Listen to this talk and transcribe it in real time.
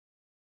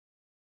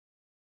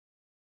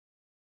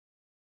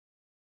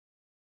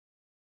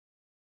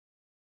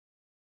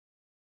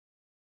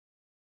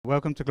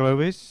Welcome to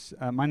GLOBIS.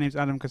 My name is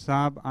Adam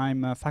Kassab.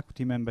 I'm a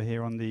faculty member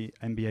here on the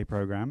MBA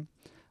program.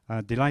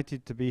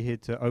 Delighted to be here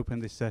to open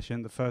this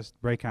session, the first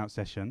breakout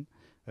session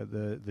at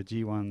the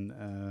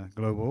G1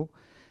 Global.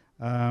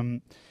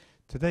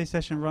 Today's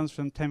session runs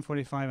from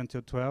 10:45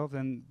 until 12,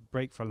 then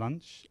break for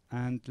lunch.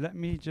 And let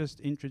me just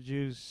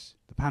introduce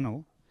the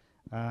panel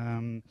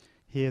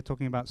here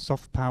talking about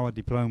soft power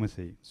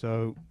diplomacy.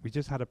 So we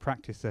just had a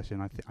practice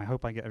session. I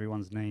hope I get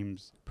everyone's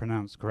names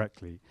pronounced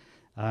correctly.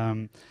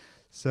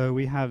 So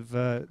we have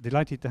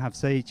delighted to have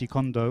Seiichi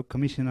Kondo,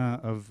 Commissioner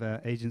of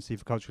Agency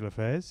for Cultural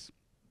Affairs.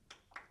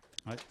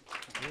 Right.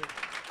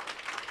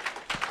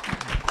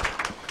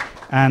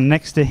 And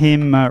next to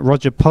him,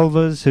 Roger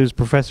Pulvers, who's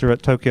Professor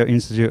at Tokyo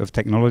Institute of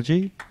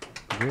Technology.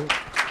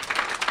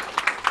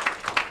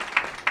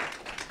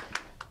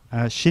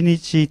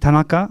 Shinichi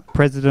Tanaka,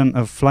 President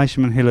of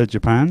Fleischman-Hillard,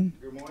 Japan.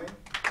 Good morning.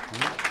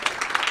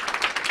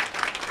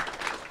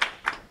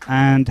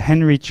 And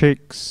Henry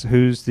Chicks,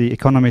 who's the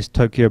Economist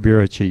Tokyo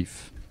Bureau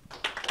Chief.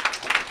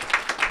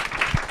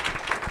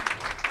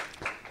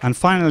 And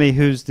finally,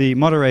 who's the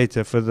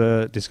moderator for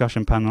the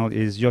discussion panel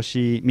is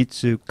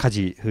Yoshimitsu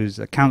Kaji, who's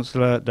a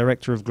Counselor,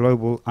 Director of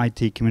Global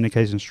IT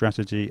Communication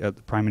Strategy at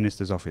the Prime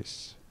Minister's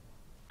Office.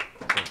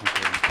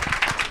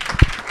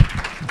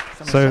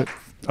 So,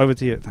 over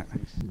to you.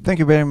 Thank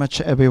you very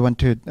much, everyone,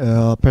 to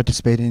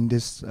participate in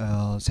this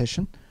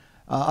session.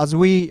 As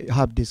we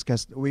have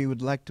discussed, we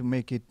would like to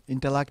make it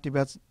interactive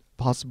as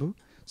possible,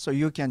 so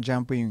you can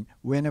jump in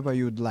whenever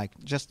you would like.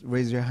 Just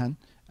raise your hand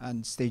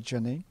and state your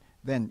name,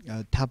 then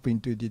tap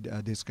into the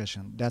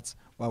discussion. That's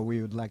what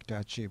we would like to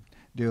achieve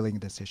during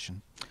the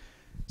session.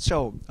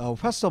 So,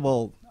 first of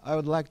all, I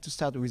would like to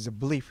start with a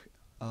brief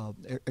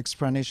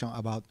explanation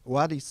about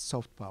what is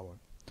soft power.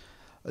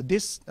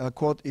 This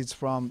quote is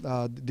from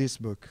this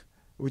book,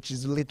 which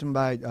is written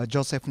by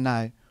Joseph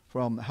Nye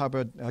from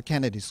Harvard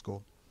Kennedy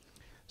School.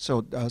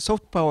 So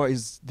soft power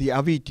is the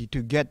ability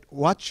to get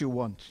what you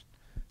want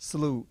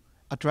through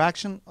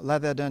attraction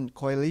rather than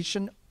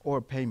coercion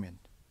or payment.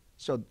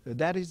 So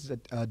that is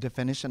the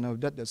definition of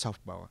the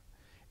soft power.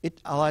 It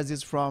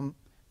arises from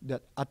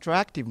the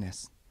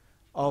attractiveness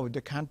of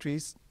the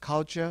country's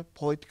culture,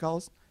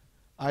 political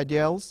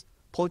ideals.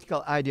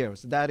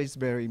 That is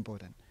very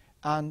important.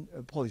 And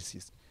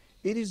policies.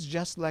 It is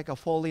just like a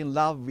fall in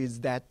love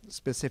with that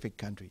specific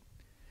country.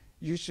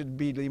 You should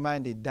be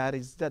reminded that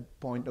is the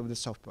point of the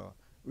soft power.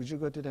 Would you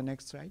go to the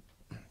next slide?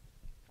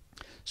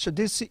 So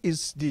this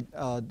is the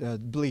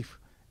brief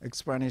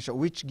explanation,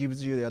 which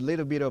gives you a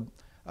little bit of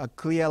a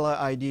clearer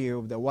idea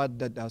of what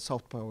that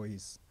soft power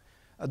is.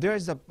 There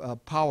is a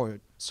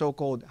power,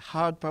 so-called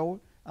hard power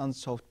and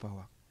soft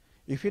power.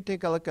 If you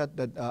take a look at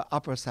the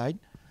upper side,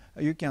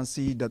 you can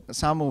see that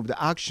some of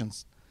the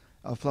actions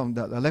from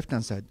the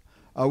left-hand side,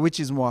 which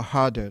is more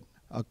harder.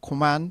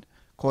 Command,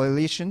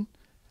 coalition,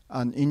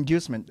 and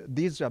inducement.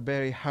 These are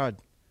very hard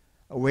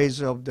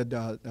ways of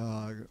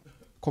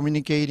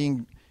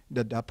communicating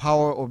the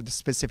power of the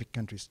specific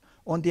countries.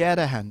 On the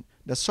other hand,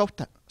 the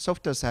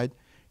softer side,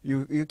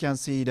 you can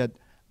see that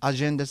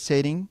agenda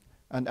setting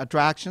and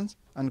attractions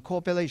and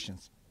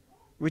cooperations,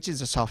 which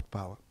is a soft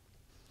power.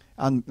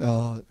 And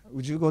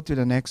would you go to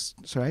the next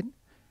slide?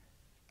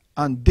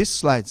 And this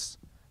slides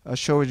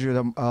shows you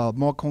the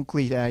more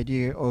concrete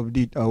idea of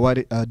the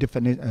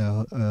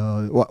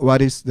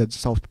what is the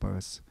soft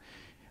powers.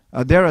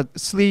 There are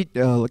three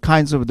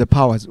kinds of the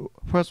powers.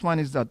 First one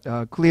is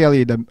that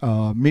clearly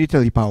the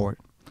military power,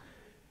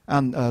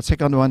 and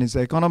second one is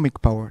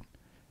economic power,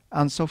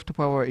 and soft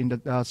power in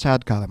the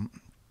third column.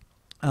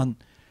 And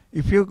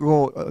if you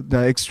go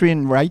the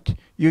extreme right,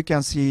 you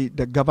can see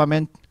the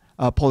government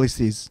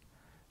policies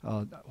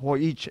for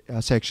each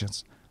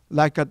sections.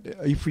 Like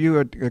if you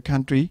are a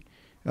country,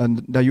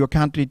 and your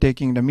country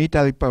taking the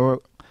military power,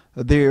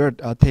 they are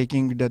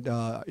taking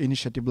the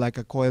initiative like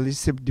a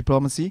coercive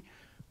diplomacy,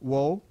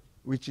 war,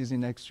 which is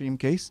in extreme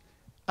case,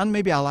 and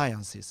maybe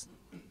alliances.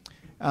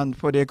 And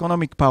for the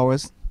economic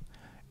powers,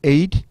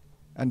 aid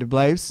and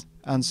bribes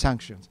and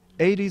sanctions.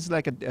 Aid is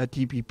like a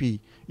TPP.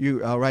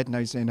 Right now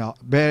is in a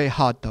very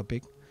hot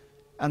topic.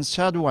 And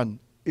third one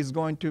is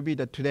going to be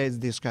today's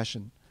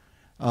discussion.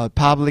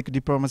 Public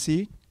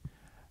diplomacy,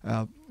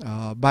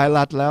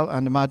 bilateral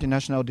and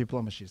multinational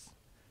diplomacies.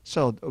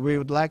 So we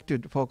would like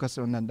to focus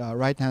on the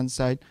right-hand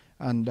side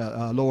and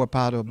lower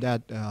part of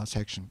that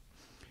section.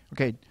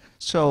 Okay,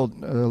 so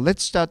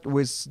let's start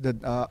with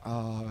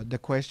the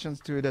questions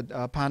to the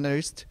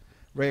panelists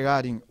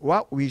regarding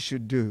what we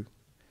should do.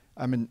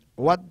 I mean,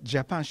 what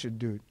Japan should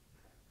do.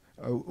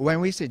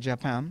 When we say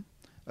Japan,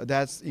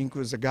 that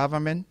includes the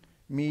government,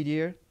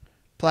 media,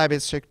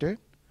 private sector,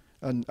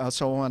 and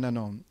so on and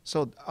on.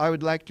 So I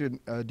would like to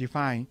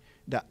define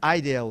the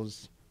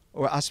ideals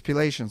or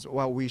aspirations,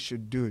 what we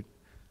should do.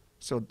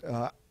 So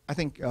I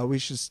think we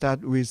should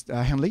start with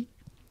Henry.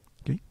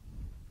 Okay.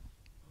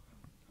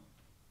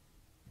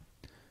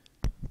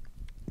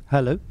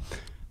 Hello.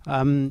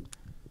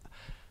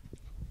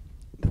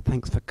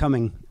 Thanks for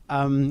coming.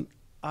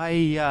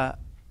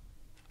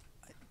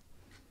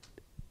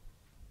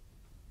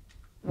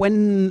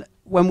 when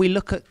we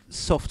look at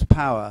soft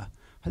power,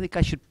 I think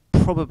I should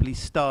probably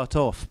start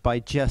off by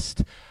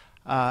just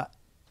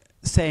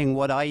saying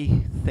what I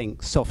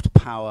think soft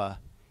power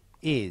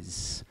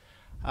is.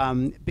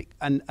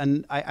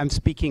 And I'm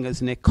speaking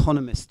as an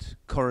Economist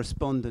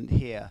correspondent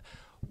here.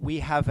 We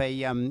have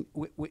a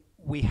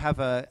we have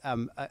a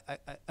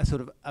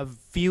sort of a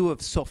view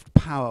of soft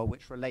power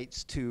which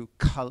relates to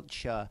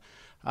culture,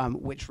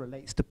 which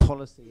relates to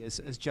policy,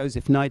 as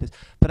Joseph Nye.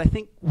 But I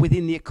think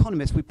within the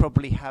Economist we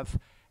probably have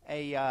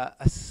a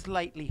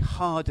slightly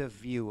harder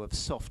view of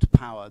soft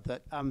power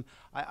that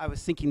I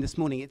was thinking this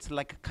morning. It's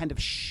like a kind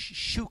of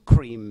shoe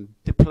cream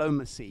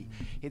diplomacy.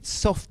 It's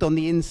soft on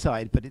the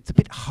inside, but it's a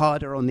bit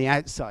harder on the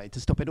outside to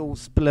stop it all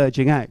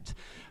splurging out.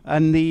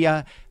 And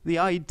the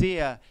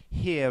idea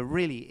here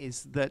really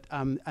is that,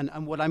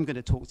 and what I'm going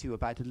to talk to you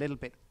about a little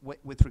bit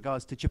with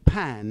regards to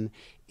Japan,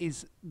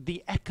 is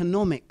the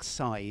economic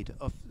side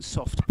of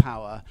soft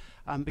power,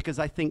 because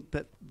I think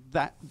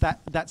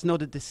that's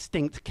not a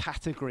distinct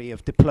category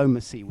of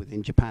diplomacy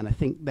within Japan. I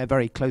think they're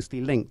very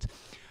closely linked.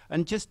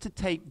 And just to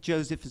take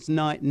Joseph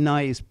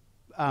Nye's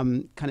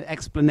kind of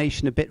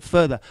explanation a bit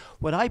further,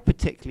 what I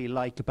particularly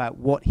like about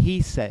what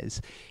he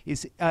says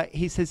is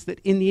he says that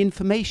in the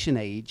information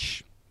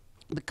age,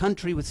 the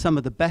country with some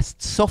of the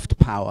best soft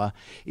power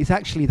is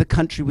actually the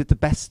country with the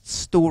best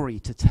story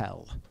to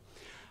tell.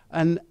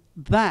 And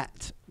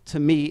that, to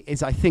me,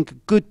 is, I think, a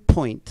good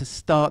point to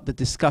start the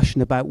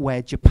discussion about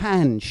where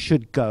Japan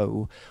should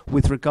go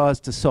with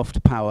regards to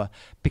soft power,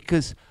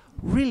 because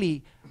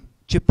really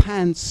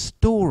Japan's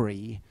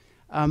story,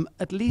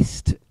 at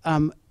least,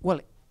 well,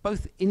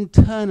 both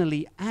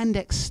internally and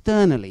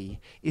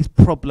externally, is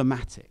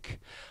problematic.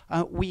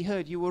 We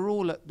heard, you were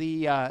all at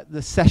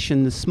the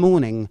session this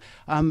morning,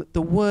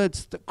 the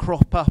words that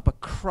crop up are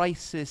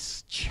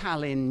crisis,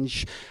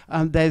 challenge,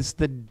 there's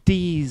the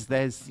Ds,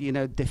 there's, you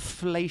know,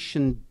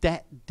 deflation,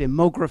 debt,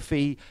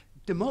 demography,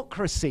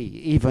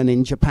 democracy even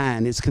in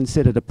Japan is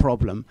considered a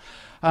problem.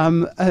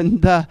 And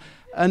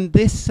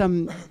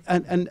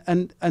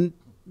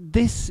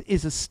this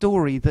is a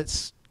story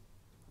that's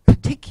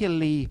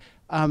particularly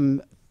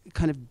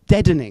kind of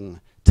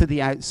deadening to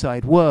the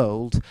outside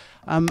world,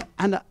 and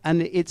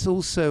it's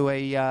also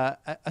a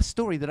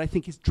story that I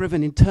think is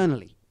driven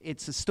internally.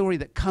 It's a story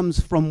that comes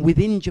from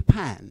within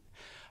Japan.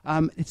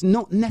 It's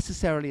not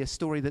necessarily a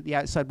story that the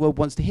outside world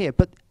wants to hear,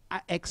 but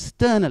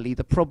externally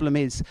the problem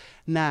is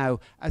now,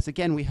 as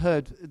again we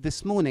heard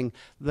this morning,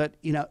 that,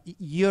 you know,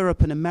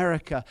 Europe and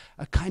America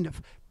are kind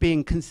of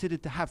being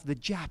considered to have the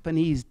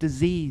Japanese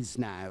disease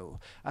now,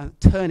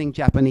 turning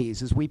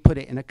Japanese, as we put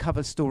it in a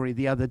cover story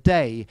the other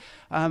day.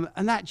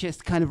 And that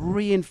just kind of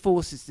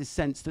reinforces this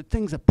sense that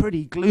things are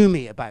pretty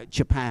gloomy about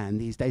Japan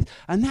these days.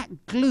 And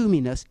that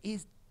gloominess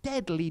is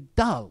deadly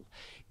dull.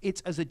 It's,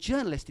 as a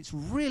journalist, it's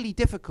really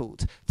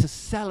difficult to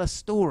sell a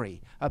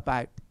story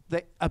about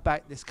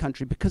this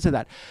country because of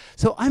that.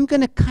 So I'm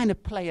going to kind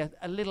of play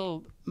a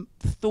little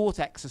thought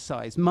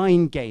exercise,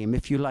 mind game,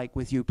 if you like,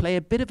 with you, play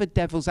a bit of a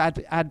devil's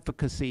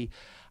advocacy.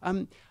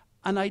 And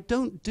I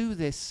don't do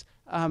this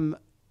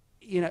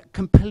you know,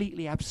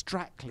 completely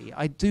abstractly.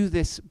 I do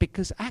this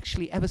because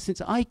actually ever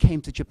since I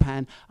came to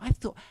Japan, I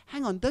thought,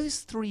 hang on, those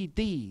 3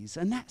 Ds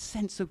and that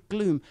sense of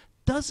gloom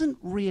doesn't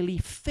really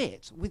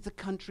fit with the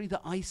country that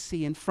I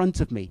see in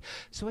front of me.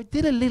 So I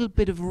did a little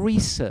bit of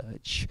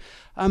research,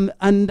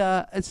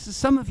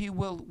 some of you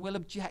will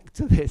object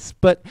to this,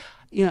 but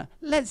you know,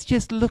 let's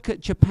just look at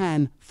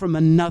Japan from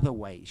another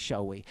way,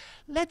 shall we?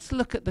 Let's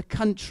look at the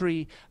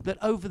country that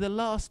over the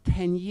last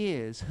 10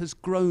 years has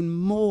grown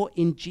more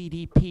in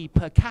GDP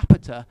per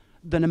capita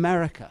than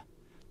America.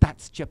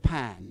 That's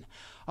Japan.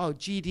 Oh,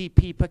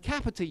 GDP per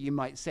capita, you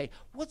might say.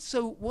 What's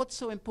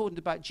so important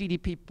about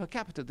GDP per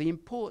capita? The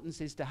importance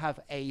is to have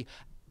a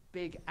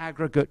big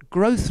aggregate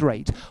growth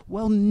rate.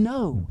 Well,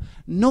 no,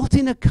 not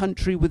in a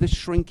country with a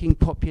shrinking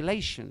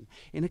population.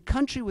 In a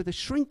country with a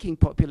shrinking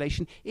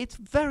population, it's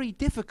very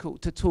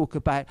difficult to talk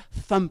about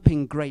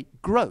thumping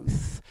great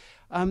growth.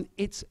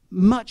 It's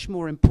much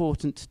more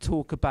important to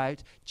talk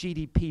about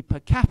GDP per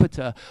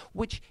capita,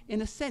 which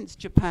in a sense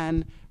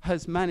Japan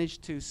has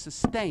managed to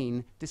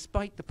sustain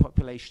despite the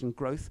population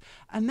growth,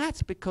 and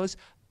that's because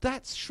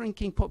that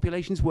shrinking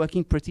population is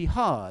working pretty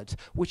hard,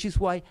 which is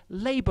why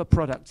labor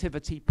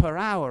productivity per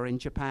hour in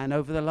Japan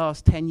over the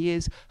last 10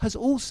 years has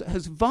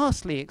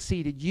vastly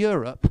exceeded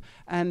Europe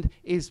and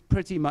is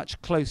pretty much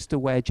close to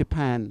where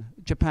Japan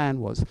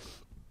was.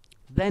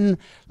 Then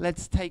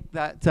let's take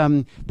that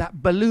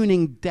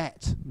ballooning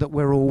debt that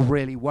we're all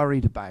really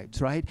worried about,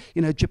 right?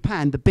 You know,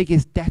 Japan, the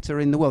biggest debtor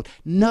in the world.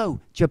 No,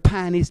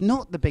 Japan is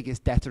not the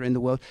biggest debtor in the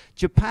world.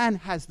 Japan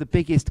has the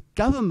biggest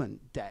government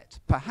debt,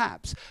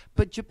 perhaps.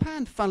 But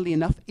Japan, funnily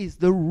enough, is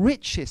the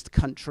richest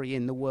country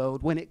in the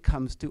world when it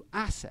comes to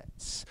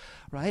assets,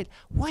 right?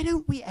 Why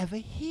don't we ever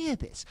hear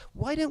this?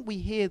 Why don't we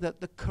hear that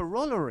the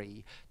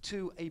corollary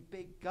to a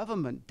big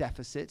government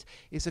deficit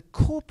is a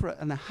corporate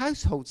and a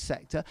household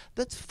sector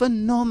that's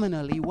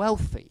phenomenally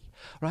wealthy,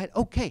 right?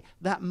 Okay,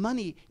 that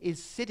money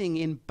is sitting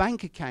in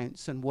bank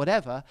accounts and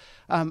whatever,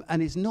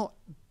 and is not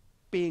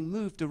being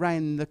moved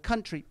around the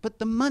country, but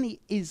the money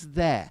is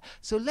there.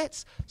 So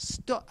let's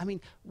stop. I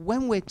mean,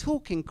 when we're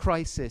talking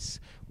crisis,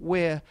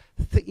 we're,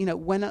 you know,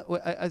 when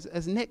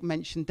as Nick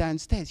mentioned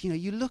downstairs, you know,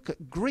 you look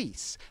at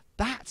Greece.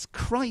 That's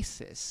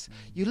crisis.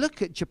 You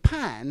look at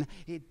Japan,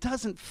 it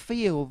doesn't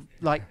feel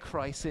like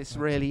crisis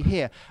really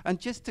here. And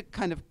just to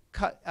kind of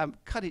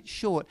cut it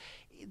short,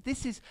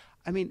 this is,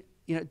 I mean,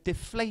 you know,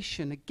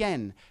 deflation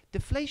again.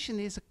 Deflation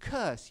is a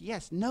curse.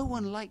 Yes, no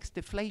one likes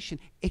deflation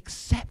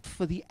except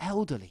for the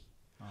elderly.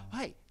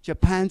 Right,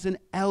 Japan's an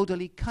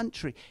elderly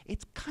country.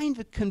 It's kind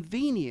of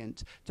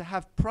convenient to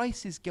have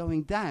prices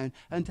going down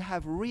and to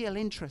have real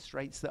interest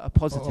rates that are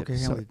positive. Okay,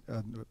 Henry,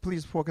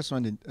 please focus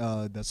on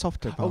the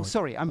softer power. Oh,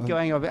 sorry, I'm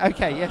going over.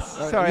 Okay, yes,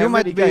 sorry. You I'm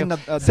might really be going in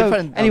a so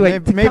different. anyway,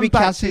 maybe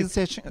come back Cassie's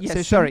to session.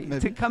 yes, sorry. maybe.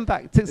 To come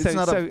back to It's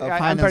not a I'm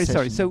final very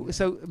sorry. session.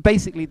 So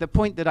basically, the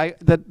point that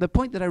the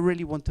point that I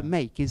really want to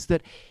make is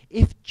that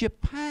if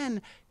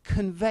Japan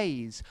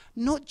conveys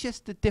not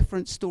just a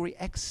different story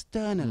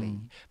externally,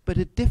 but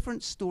a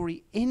different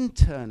story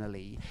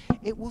internally,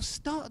 it will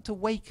start to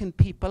waken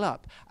people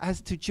up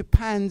as to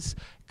Japan's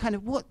kind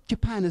of what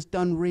Japan has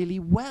done really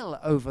well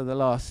over the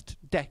last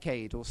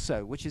decade or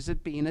so, which has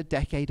been a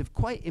decade of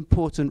quite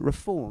important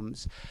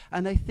reforms.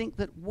 And I think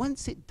that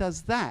once it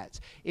does that,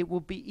 it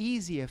will be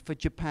easier for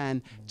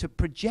Japan to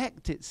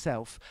project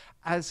itself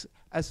as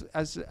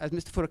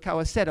Mr.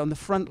 Furukawa said, on the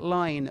front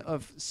line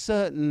of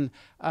certain,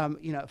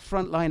 you know,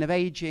 front line of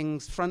aging,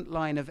 front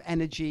line of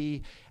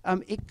energy.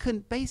 It can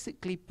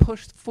basically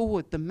push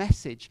forward the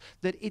message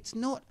that it's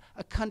not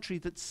a country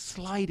that's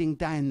sliding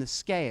down the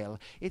scale.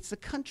 It's a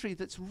country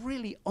that's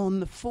really on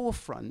the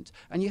forefront,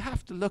 and you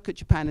have to look at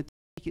Japan and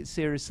take it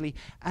seriously,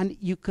 and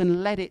you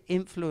can let it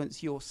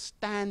influence your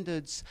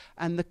standards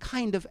and the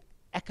kind of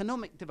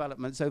economic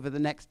developments over the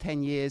next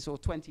 10 years or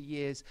 20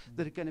 years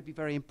that are going to be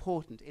very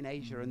important in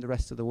Asia and the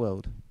rest of the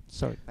world.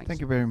 Sorry, thanks. Thank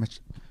you very much.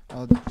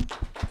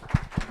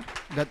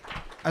 That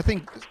I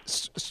think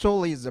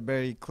slowly is a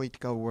very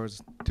critical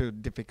words to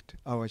depict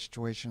our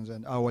situations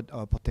and our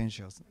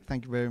potentials.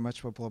 Thank you very much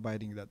for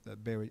providing that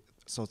very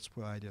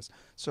thoughtful ideas.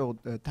 So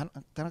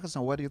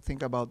Tanaka-san, what do you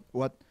think about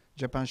what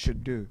Japan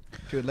should do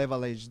to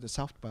leverage the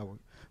soft power?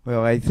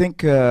 Well, I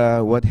think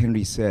what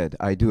Henry said,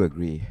 I do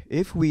agree.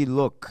 If we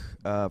look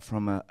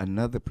from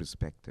another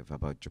perspective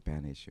about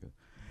Japan issue,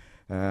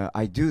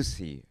 I do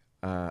see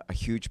a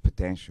huge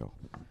potential.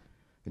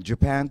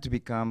 Japan to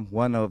become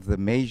one of the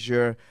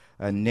major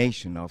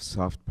nation of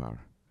soft power.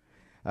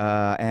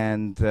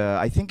 And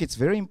I think it's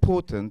very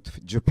important for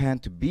Japan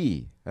to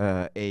be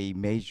a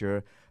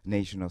major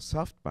nation of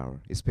soft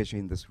power, especially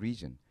in this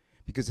region.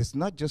 Because it's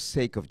not just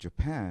sake of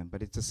Japan,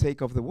 but it's the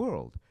sake of the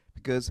world.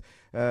 Because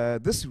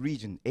this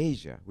region,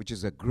 Asia, which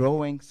is a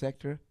growing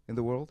sector in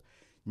the world,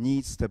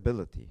 needs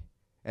stability.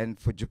 And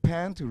for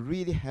Japan to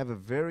really have a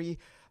very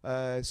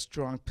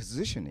strong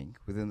positioning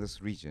within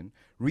this region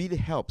really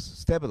helps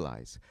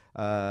stabilize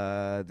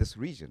this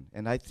region.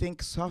 And I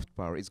think soft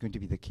power is going to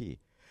be the key.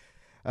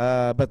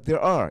 But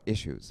there are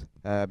issues,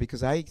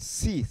 because I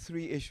see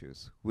 3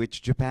 issues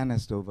which Japan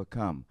has to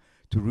overcome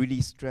to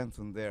really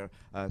strengthen their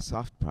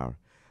soft power.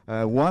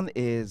 One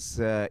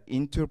is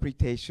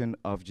interpretation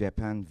of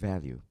Japan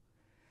value.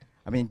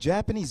 I mean,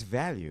 Japanese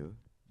value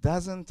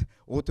doesn't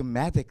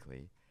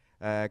automatically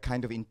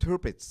kind of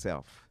interpret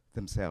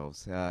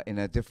themselves in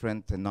a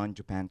different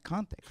non-Japan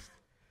context.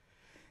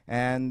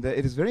 And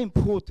it is very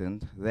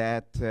important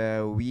that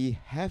we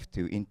have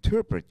to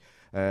interpret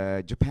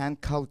Japan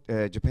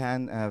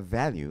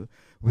value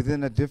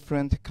within a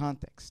different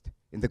context,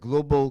 in the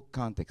global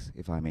context,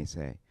 if I may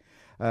say.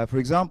 For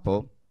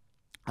example,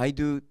 I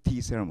do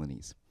tea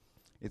ceremonies.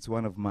 It's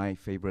one of my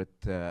favorite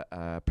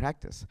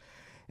practice.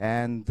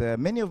 And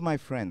many of my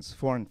friends,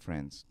 foreign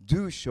friends,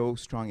 do show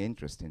strong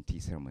interest in tea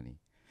ceremony.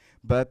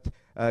 But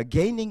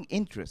gaining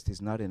interest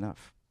is not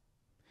enough.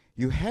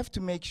 You have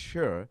to make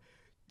sure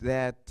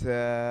that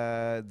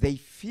they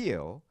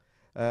feel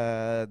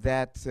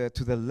that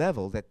to the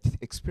level that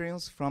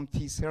experience from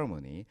tea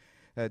ceremony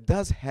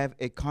does have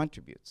a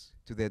contributes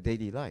to their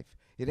daily life.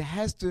 They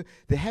have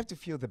to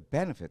feel the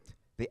benefit,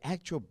 the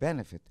actual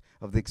benefit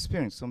of the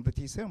experience from the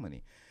tea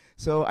ceremony.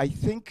 So I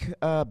think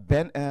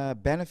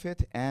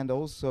benefit and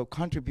also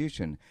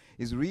contribution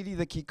is really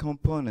the key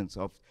components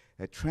of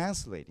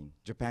translating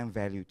Japan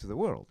value to the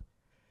world.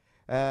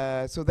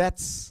 So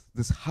that's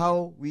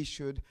how we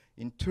should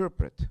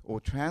interpret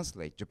or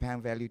translate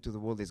Japan value to the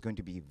world is going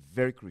to be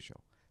very crucial.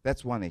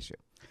 That's one issue.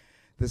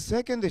 The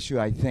second issue,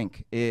 I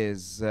think,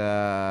 is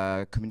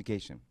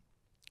communication.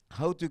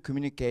 How to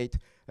communicate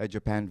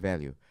Japan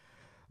value.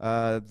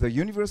 The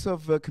universe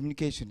of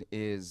communication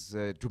is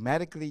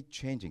dramatically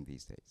changing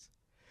these days.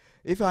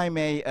 If I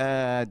may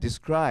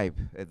describe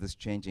this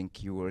changing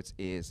keywords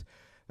is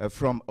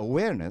from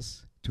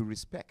awareness to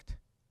respect.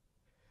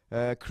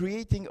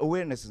 Creating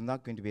awareness is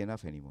not going to be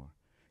enough anymore.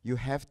 You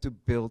have to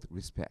build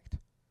respect.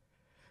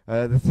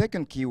 The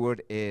second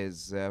keyword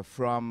is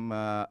from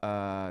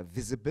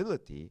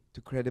visibility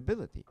to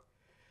credibility.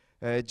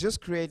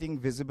 Just creating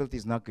visibility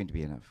is not going to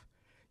be enough.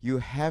 You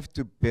have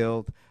to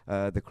build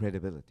the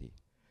credibility.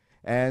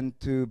 And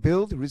to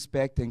build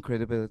respect and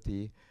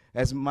credibility,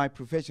 as my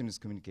profession is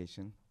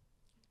communication,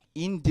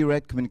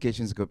 indirect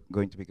communication is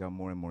going to become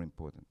more and more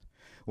important.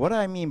 What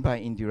I mean by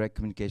indirect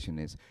communication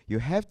is you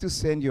have to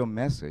send your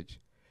message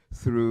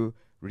through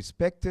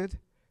respected,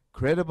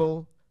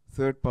 credible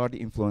third-party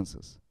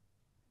influences.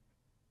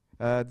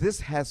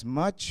 This has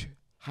much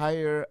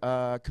higher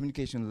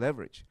communication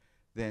leverage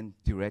than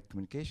direct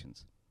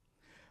communications.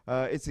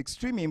 It's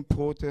extremely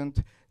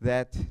important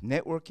that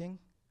networking,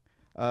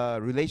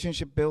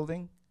 relationship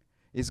building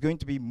is going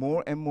to be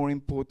more and more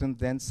important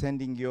than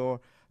sending your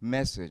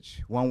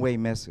message, one-way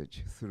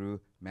message through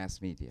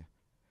mass media.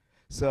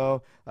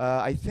 So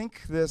I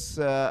think this,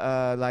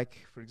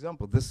 like for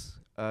example, this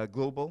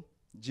global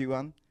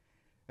G1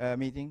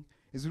 meeting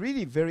is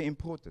really very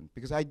important,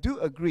 because I do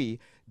agree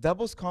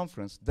Davos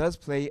conference does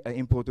play an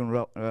important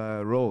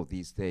role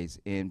these days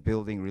in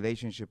building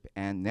relationship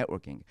and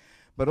networking.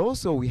 But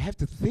also we have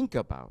to think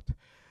about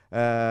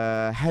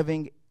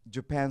having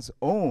Japan's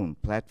own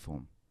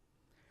platform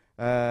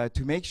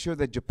to make sure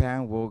that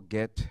Japan will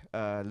get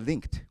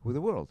linked with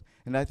the world.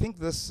 And I think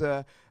this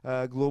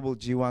global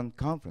G1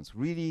 conference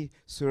really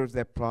serves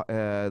that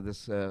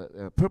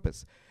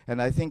purpose.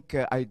 And I think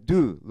I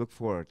do look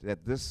forward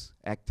that this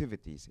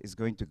activities is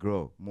going to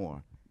grow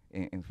more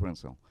in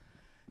Fresno.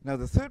 Now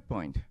the third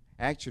point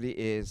actually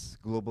is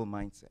global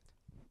mindset.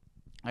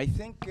 I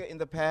think in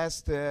the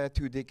past 2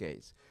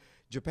 decades,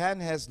 Japan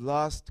has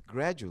lost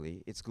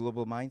gradually its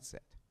global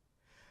mindset.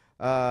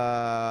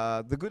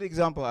 The good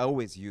example I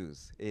always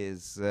use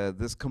is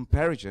this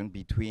comparison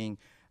between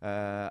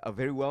a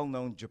very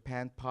well-known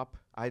Japan pop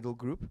idol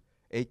group,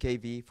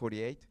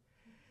 AKB48,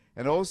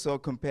 and also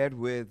compared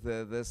with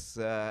this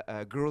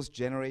girls'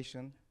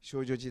 generation,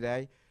 Shoujo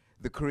Jidai,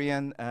 the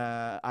Korean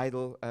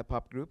idol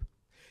pop group.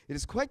 It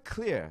is quite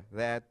clear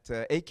that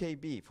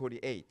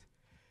AKB48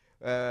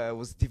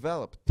 was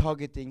developed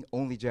targeting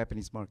only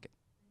Japanese market.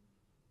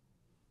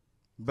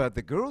 But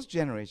the girls'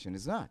 generation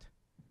is not.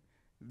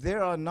 They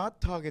are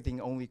not targeting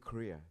only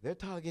Korea. They're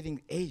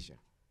targeting Asia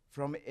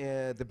from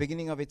the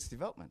beginning of its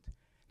development.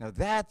 Now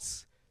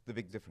that's the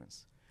big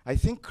difference. I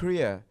think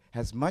Korea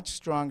has much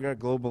stronger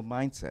global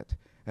mindset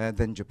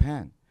than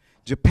Japan.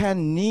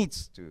 Japan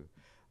needs to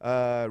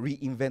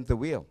reinvent the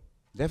wheel,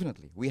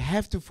 definitely. We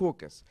have to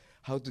focus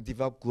how to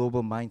develop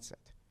global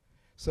mindset.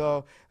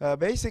 So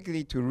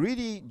basically, to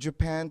really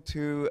Japan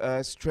to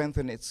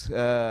strengthen its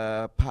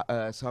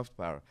soft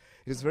power,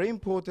 it is very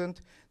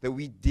important that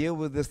we deal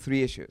with the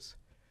 3 issues.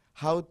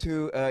 How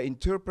to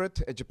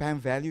interpret a Japan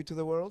value to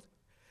the world.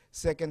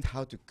 Second,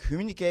 how to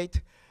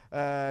communicate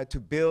to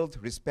build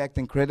respect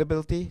and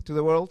credibility to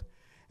the world.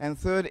 And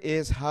third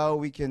is how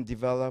we can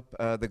develop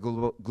the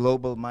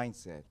global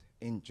mindset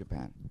in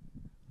Japan.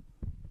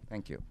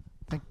 Thank you.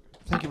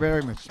 Thank you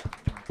very much.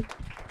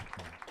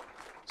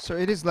 So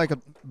it is like a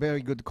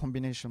very good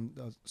combination.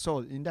 So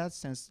in that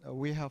sense,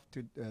 we have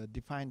to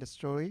define the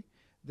story.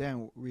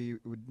 Then we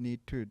would need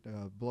to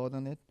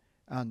broaden it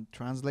and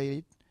translate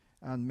it,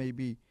 and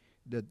maybe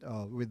that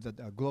with the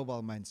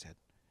global mindset.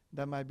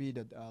 That might be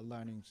the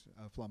learnings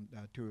from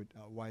two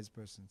wise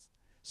persons.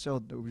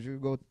 So would you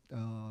go?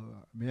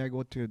 May I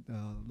go to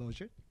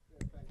Roger?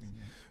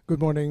 Good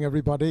morning,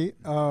 everybody.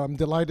 I'm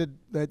delighted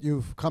that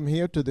you've come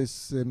here to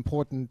this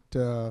important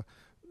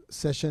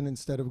session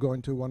instead of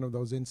going to one of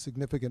those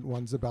insignificant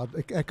ones about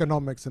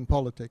economics and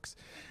politics.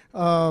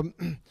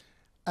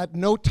 At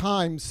no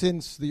time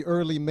since the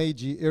early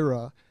Meiji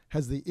era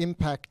has the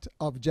impact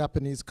of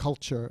Japanese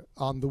culture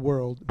on the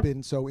world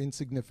been so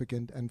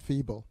insignificant and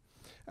feeble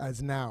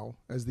as now,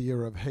 as the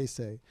era of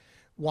Heisei.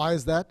 Why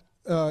is that?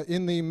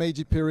 In the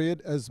Meiji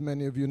period, as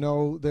many of you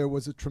know, there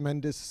was a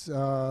tremendous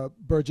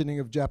burgeoning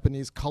of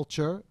Japanese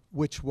culture,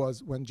 which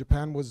was when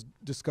Japan was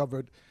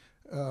discovered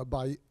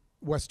by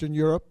Western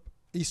Europe,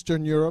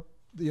 Eastern Europe,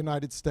 the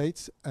United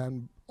States,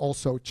 and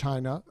also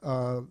China.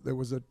 There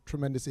was a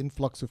tremendous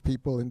influx of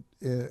people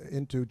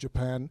into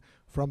Japan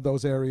from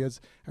those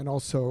areas, and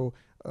also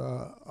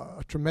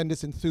a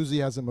tremendous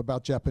enthusiasm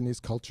about Japanese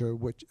culture,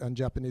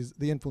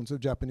 the influence of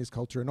Japanese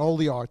culture in all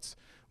the arts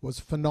was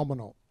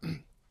phenomenal.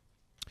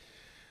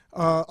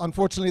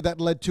 Unfortunately,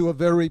 that led to a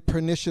very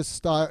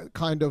pernicious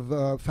kind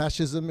of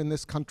fascism in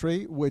this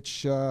country,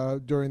 which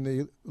during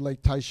the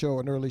late Taisho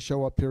and early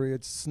Showa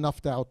periods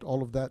snuffed out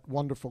all of that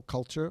wonderful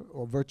culture,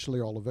 or virtually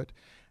all of it.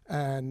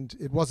 And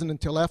it wasn't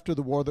until after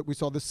the war that we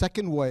saw the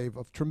second wave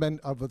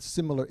of a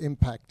similar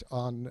impact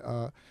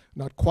on,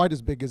 not quite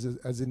as big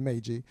as in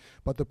Meiji,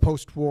 but the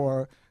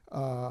post-war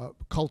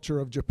culture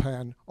of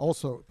Japan,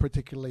 also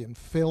particularly in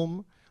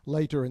film,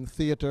 later in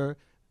theater,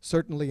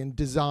 certainly in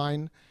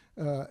design,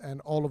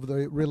 and all of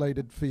the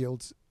related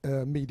fields,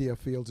 media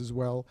fields as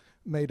well,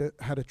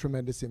 had a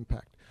tremendous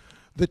impact.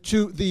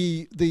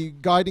 The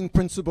guiding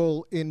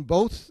principle in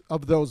both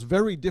of those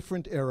very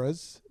different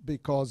eras,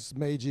 because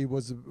Meiji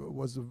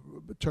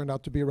turned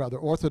out to be a rather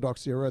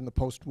orthodox era, and the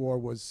post-war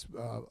was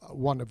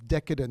one of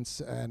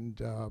decadence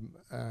and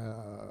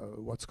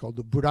what's called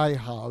the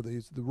Buraiha.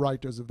 The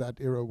writers of that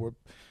era were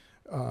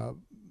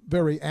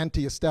very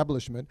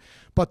anti-establishment.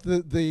 But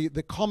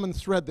the common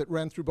thread that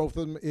ran through both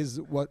of them is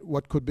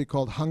what could be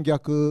called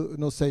hangyaku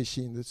no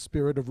seishin, the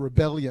spirit of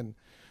rebellion,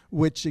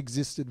 which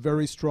existed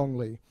very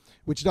strongly,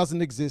 which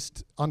doesn't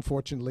exist,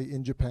 unfortunately,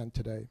 in Japan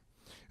today.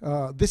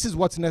 This is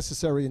what's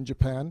necessary in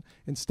Japan.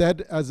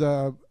 Instead, as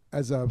a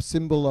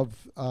symbol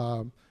of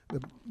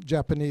the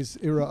Japanese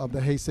era of the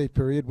Heisei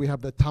period, we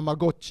have the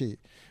Tamagotchi,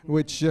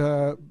 which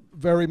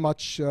very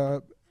much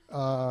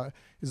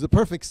is the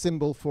perfect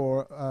symbol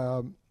for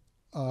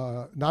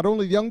not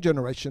only the young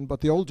generation,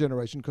 but the old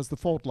generation, because the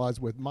fault lies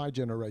with my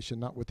generation,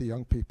 not with the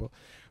young people.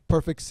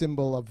 Perfect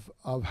symbol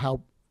of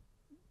how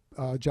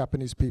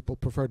Japanese people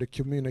prefer to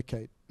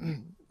communicate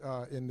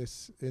in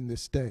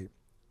this day.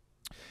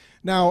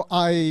 Now,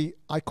 I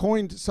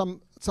coined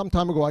some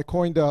time ago. I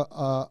coined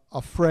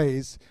a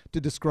phrase to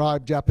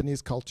describe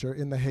Japanese culture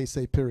in the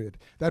Heisei period.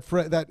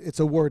 That it's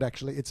a word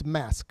actually. It's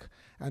mask,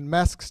 and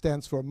mask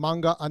stands for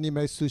manga,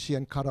 anime, sushi,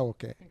 and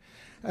karaoke.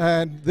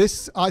 And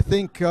this, I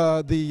think,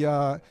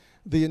 the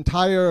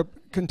entire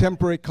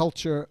contemporary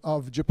culture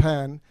of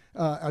Japan,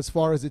 as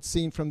far as it's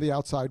seen from the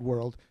outside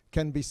world,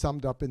 can be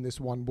summed up in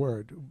this one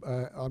word.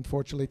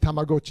 Unfortunately,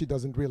 Tamagotchi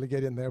doesn't really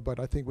get in there, but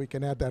I think we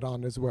can add that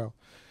on as well.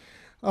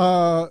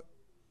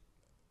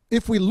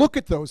 If we look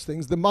at those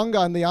things, the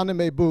manga and the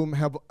anime boom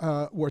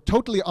were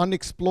totally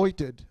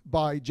unexploited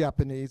by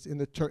Japanese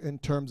in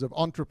terms of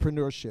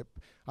entrepreneurship.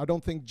 I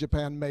don't think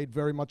Japan made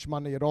very much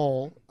money at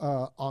all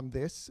on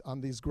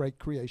these great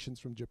creations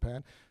from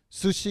Japan.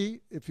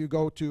 Sushi, if you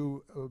go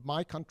to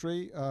my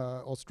country,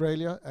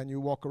 Australia, and you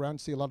walk around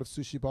and see a lot of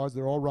sushi bars,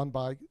 they're all run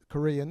by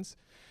Koreans.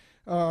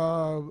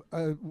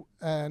 Karaoke,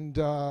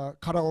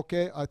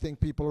 I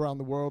think people around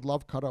the world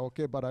love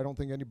karaoke, but I don't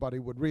think anybody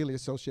would really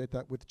associate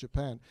that with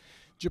Japan.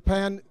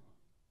 Japan,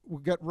 we'll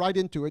get right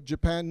into it,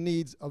 Japan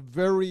needs a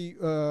very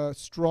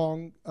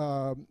strong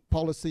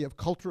policy of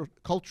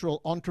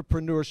cultural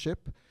entrepreneurship,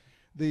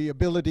 the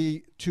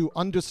ability to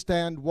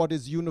understand what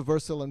is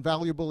universal and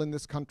valuable in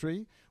this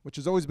country, which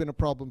has always been a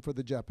problem for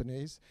the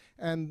Japanese,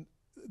 and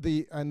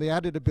the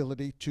added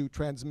ability to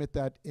transmit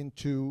that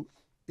into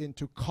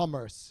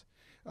commerce.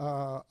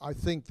 I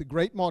think the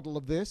great model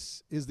of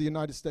this is the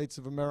United States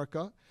of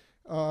America.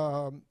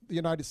 The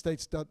United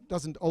States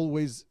doesn't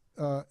always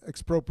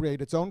expropriate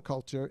its own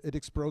culture, it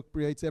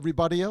expropriates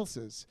everybody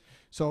else's.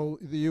 So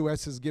the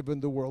US has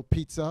given the world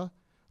pizza,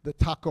 the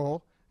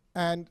taco,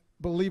 and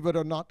believe it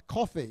or not,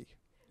 coffee.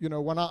 You know,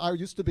 when I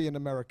used to be an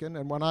American,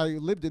 and when I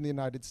lived in the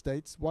United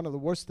States, one of the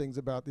worst things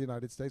about the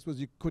United States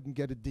was you couldn't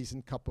get a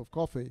decent cup of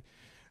coffee.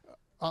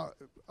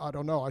 I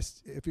don't know,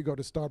 if you go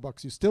to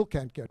Starbucks, you still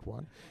can't get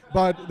one.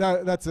 But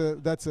that's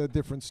a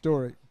different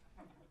story.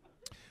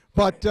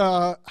 But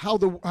how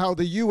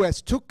the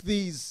US took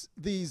these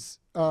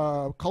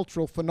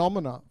cultural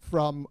phenomena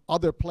from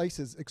other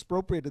places,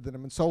 expropriated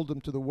them and sold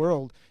them to the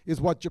world, is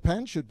what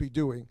Japan should be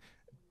doing,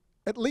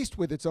 at least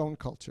with its own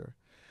culture.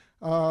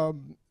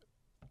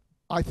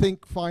 I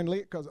think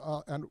finally,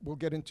 and we'll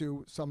get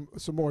into some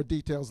more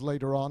details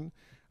later on,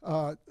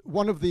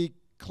 one of the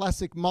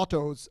classic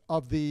mottos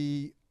of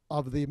the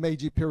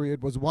Meiji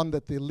period was one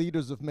that the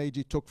leaders of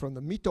Meiji took from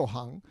the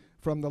Mitohan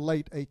from the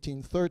late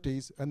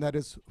 1830s, and that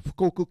is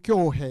Fukoku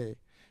Kyohei,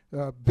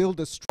 build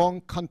a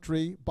strong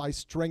country by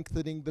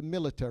strengthening the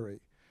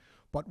military.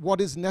 But what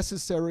is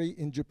necessary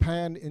in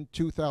Japan in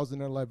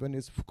 2011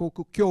 is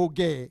Fukoku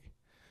Kyoge,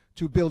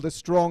 to build a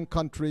strong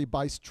country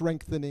by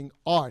strengthening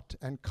art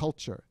and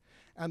culture.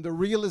 And the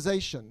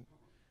realization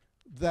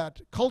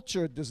that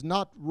culture does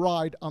not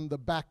ride on the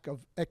back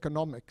of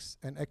economics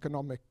and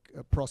economic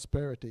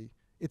prosperity.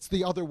 It's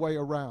the other way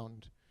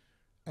around.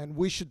 And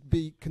we should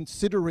be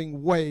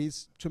considering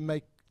ways to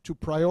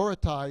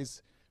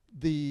prioritize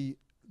the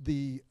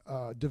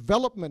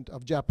development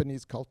of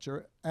Japanese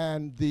culture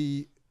and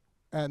the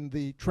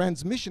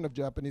transmission of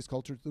Japanese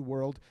culture to the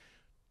world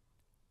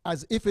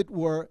as if it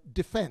were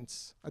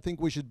defense. I think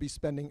we should be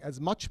spending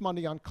as much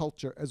money on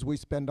culture as we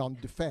spend on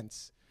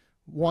defense.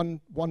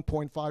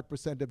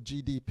 1.5% of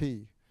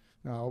GDP.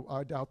 Now,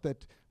 I doubt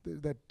that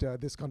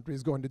this country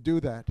is going to do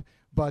that.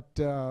 But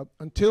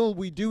until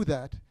we do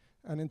that,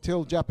 and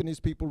until Japanese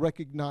people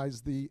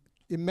recognize the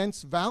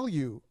immense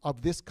value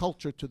of this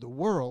culture to the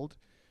world,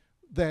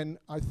 then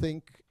I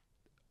think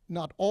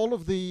not all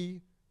of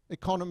the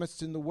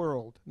economists in the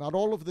world, not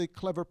all of the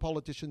clever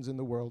politicians in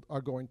the world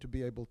are going to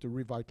be able to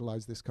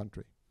revitalize this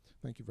country.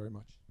 Thank you very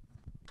much.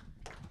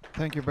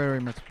 Thank you very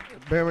much.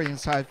 Very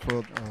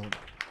insightful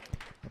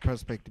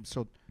perspective.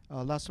 So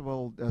last of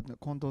all,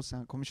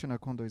 Commissioner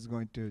Kondo is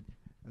going to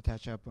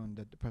touch up on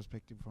the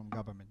perspective from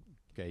government.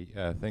 Okay,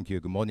 thank you.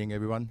 Good morning,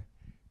 everyone.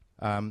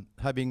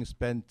 Having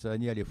spent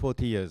nearly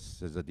 40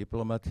 years as a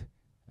diplomat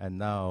and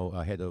now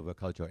head of a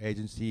cultural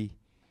agency,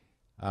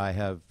 I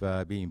have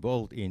been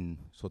involved in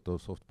sort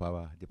of soft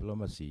power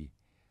diplomacy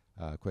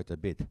quite a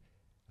bit.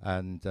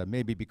 And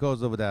maybe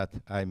because of that,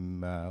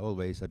 I'm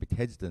always a bit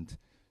hesitant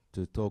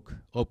to talk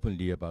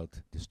openly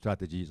about the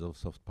strategies of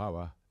soft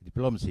power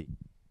diplomacy,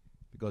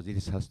 because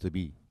it has to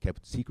be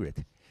kept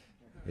secret.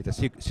 It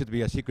should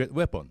be a secret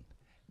weapon.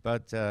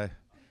 But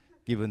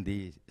given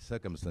the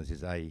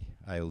circumstances, I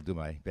will do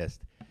my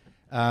best.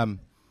 Let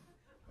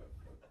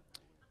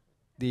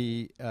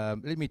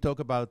me talk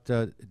about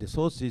the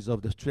sources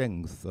of the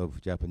strength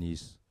of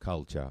Japanese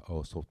culture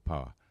or soft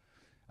power.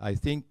 I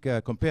think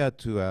compared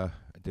to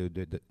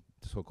the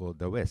so-called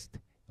the West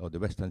or the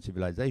Western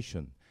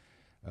civilization,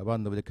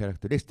 one of the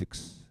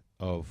characteristics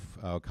of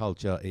our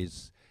culture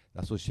is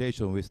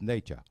association with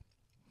nature.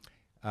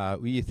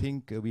 We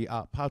think we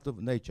are part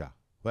of nature,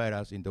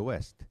 whereas in the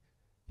West,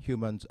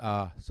 humans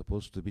are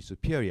supposed to be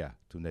superior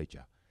to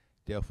nature.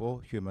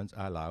 Therefore, humans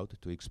are allowed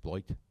to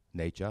exploit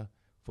nature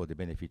for the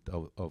benefit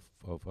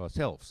of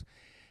ourselves.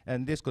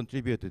 And this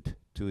contributed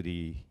to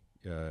the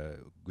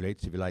great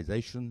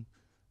civilization,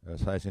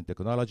 science and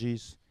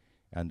technologies,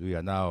 and we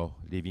are now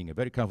living a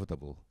very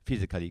comfortable,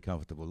 physically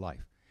comfortable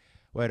life.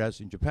 Whereas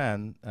in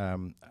Japan,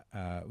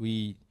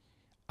 we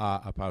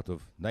are a part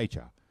of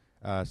nature.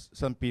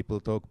 Some people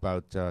talk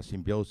about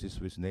symbiosis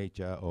with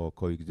nature or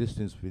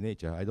coexistence with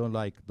nature. I don't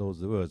like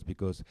those words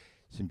because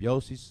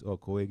symbiosis or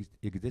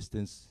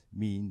coexistence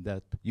mean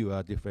that you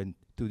are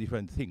two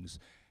different things.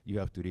 You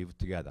have to live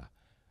together.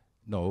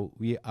 No,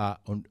 we are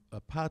on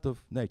a part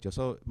of nature.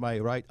 So my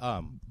right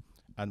arm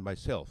and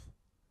myself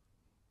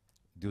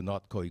do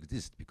not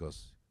coexist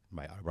because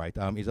my right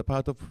arm is a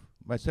part of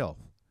myself.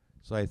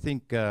 So I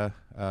think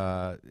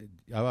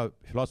our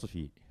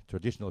philosophy,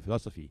 traditional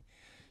philosophy,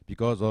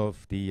 because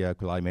of the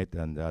climate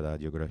and other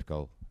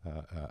geographical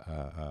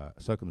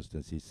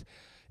circumstances,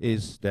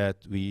 is that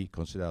we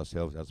consider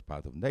ourselves as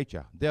part of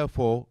nature.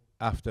 Therefore,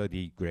 after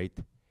the great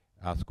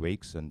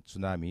earthquakes and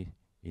tsunami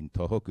in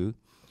Tohoku,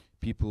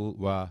 people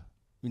were,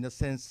 in a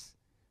sense,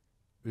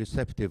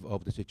 receptive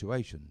of the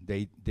situation.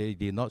 They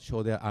did not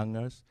show their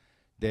angers.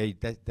 They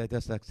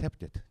just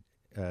accepted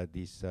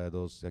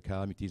those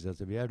calamities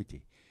as a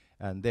reality.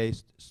 And they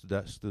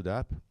stood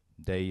up.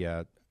 They,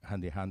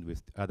 hand in hand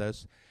with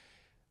others,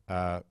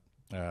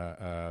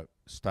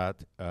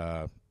 start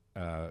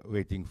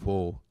waiting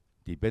for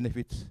the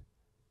benefits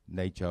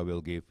nature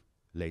will give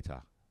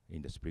later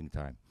in the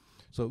springtime.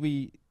 So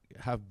we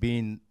have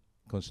been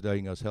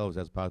considering ourselves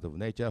as part of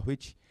nature,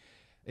 which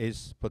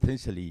is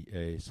potentially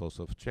a source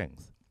of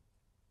strength.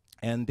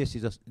 And this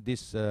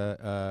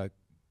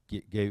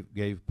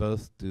gave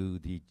birth to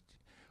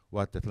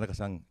what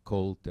Tanaka-san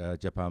called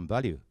Japan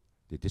value,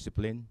 the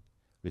discipline,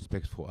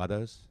 respect for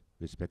others,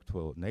 respect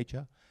for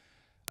nature.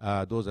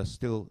 Those are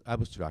still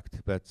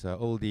abstract, but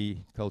all the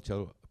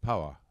cultural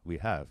power we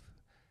have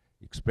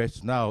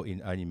expressed now in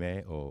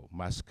anime or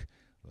mask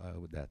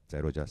that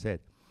Roger said,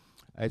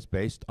 is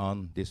based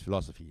on this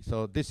philosophy.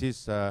 So this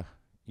is,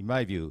 in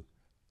my view,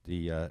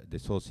 the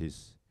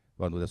sources,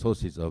 one of the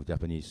sources of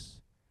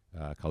Japanese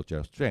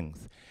cultural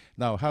strength.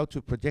 Now, how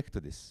to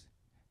project this?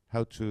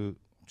 How to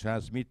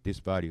transmit this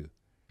value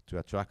to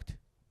attract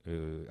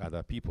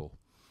other people?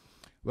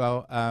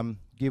 Well,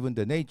 given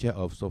the nature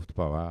of soft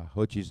power,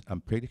 which is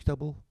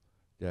unpredictable,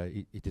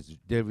 it is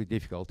very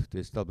difficult to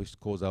establish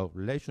causal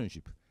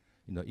relationship,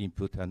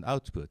 input and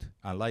output.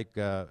 Unlike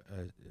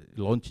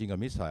launching a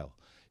missile,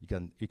 you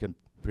can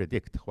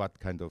predict what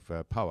kind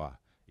of power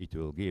it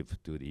will give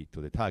to the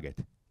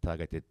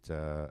targeted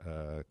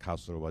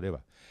castle or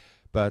whatever.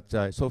 But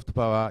soft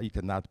power, you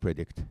cannot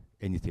predict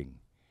anything.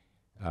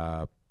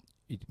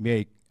 It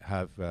may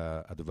have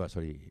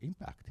adversary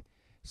impact.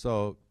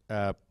 So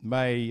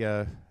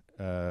my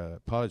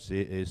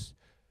policy is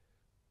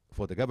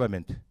for the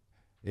government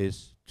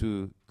is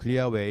to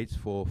clear ways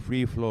for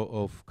free flow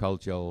of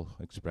cultural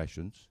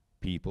expressions,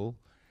 people,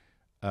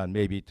 and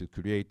maybe to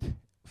create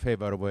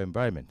favorable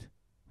environment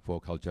for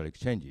cultural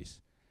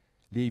exchanges,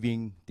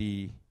 leaving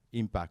the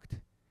impact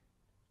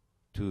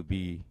to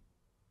be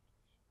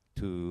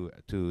to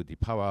the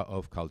power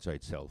of culture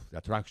itself, the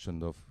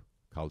attraction of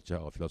culture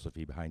or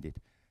philosophy behind it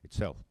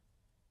itself.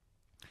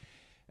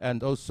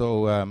 And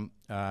also,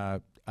 I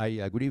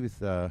agree with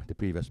the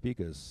previous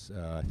speakers.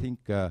 I think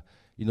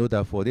in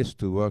order for this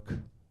to work,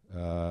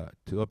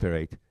 to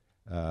operate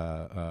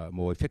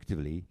more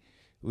effectively,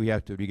 we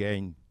have to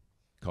regain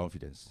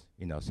confidence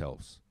in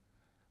ourselves.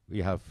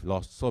 We have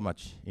lost so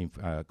much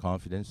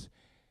confidence,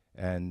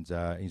 and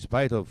in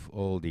spite of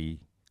all the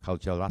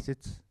cultural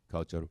assets,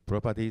 cultural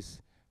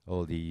properties,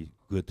 all the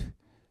good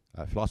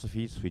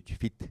philosophies which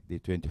fit the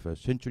 21st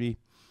century,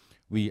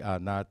 we are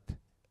not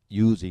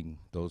using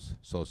those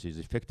sources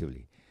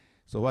effectively.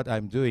 So what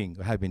I'm doing,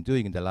 I have been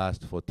doing in the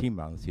last 14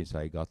 months since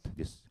I got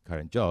this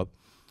current job,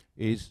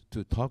 is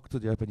to talk to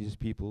Japanese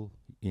people,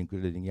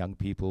 including young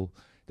people,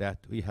 that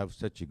we have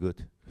such a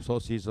good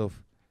sources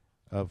of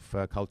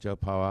cultural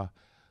power.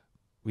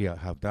 We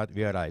have not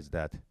realized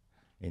that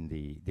in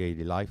the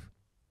daily life.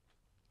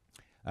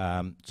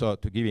 So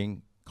to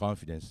giving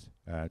confidence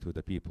to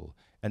the people.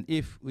 And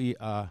if we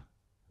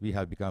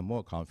have become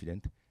more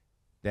confident,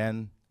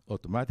 then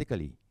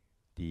automatically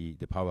the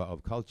power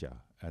of culture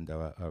and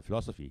our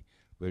philosophy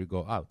will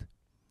go out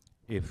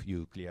if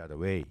you clear the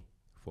way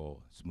for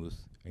smooth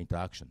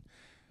interaction.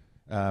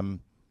 And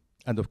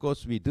of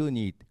course, we do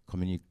need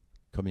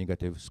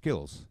communicative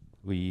skills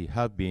we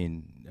have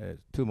been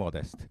too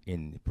modest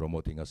in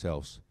promoting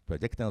ourselves,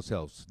 projecting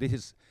ourselves. This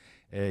is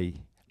a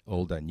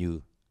old and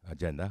new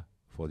agenda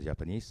for the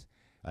Japanese.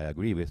 I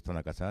agree with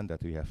Tanaka-san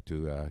that we have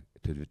to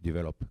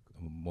develop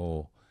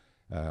more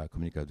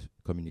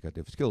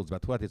communicative skills.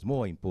 But what is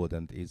more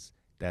important is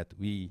that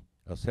we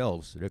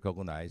ourselves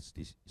recognize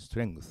the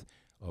strength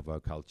of our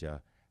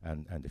culture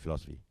and the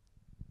philosophy.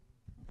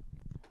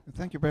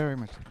 Thank you very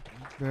much.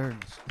 Very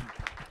much.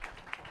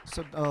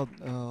 So,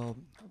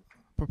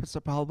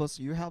 Professor Pulvers,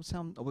 you have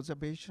some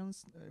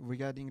observations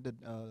regarding the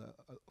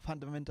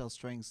fundamental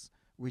strengths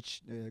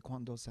which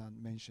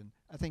Kondo-san mentioned.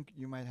 I think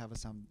you might have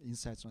some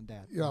insights on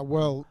that. Yeah,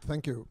 well,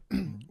 thank you.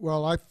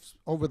 Well,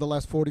 over the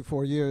last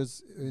 44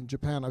 years in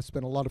Japan, I've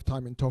spent a lot of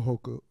time in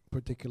Tohoku,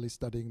 particularly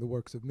studying the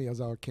works of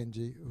Miyazawa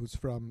Kenji, who's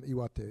from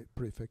Iwate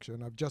Prefecture.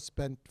 And I've just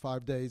spent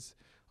 5 days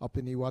up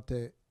in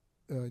Iwate,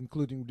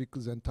 including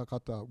Rikuzen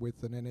Takata,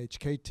 with an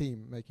NHK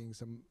team making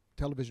some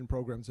television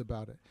programs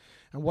about it.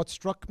 And what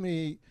struck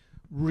me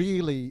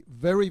really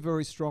very,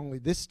 very strongly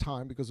this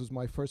time, because it was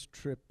my first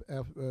trip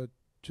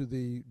to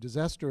the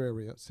disaster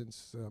area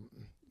since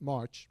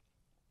March,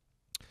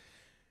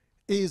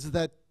 is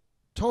that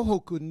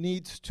Tohoku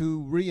needs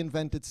to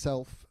reinvent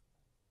itself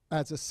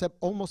as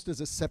almost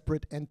as a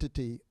separate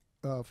entity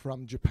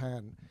from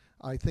Japan.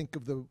 I think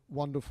of the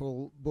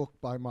wonderful book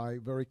by my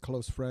very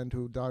close friend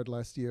who died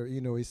last year,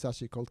 Ino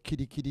Isashi, called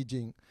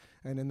Kirikiri-jin.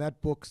 And in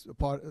that book,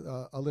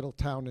 a little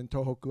town in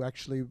Tohoku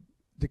actually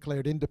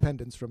declared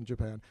independence from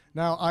Japan.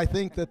 Now, I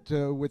think that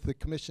with the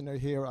commissioner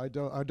here, I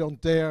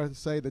don't dare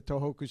say that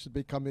Tohoku should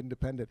become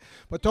independent.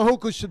 But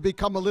Tohoku should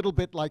become a little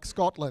bit like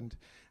Scotland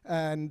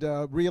and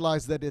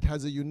realize that it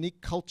has a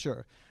unique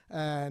culture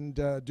and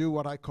do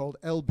what I call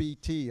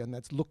LBT, and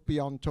that's look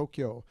beyond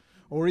Tokyo.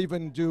 Or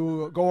even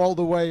go all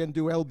the way and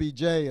do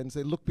LBJ and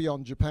say look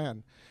beyond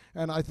Japan.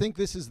 And I think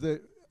this is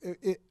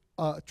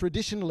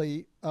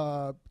traditionally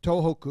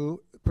Tohoku,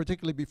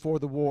 particularly before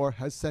the war,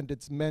 has sent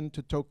its men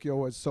to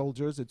Tokyo as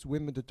soldiers, its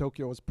women to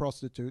Tokyo as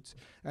prostitutes,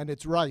 and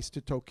its rice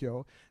to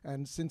Tokyo.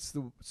 And since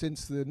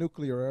the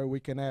nuclear era, we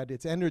can add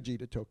its energy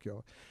to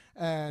Tokyo.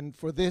 And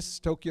for this,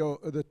 Tokyo,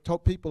 the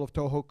people of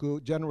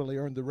Tohoku generally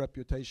earned the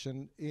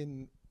reputation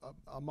in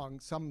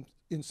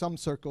some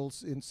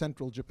circles in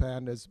central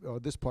Japan, or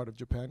this part of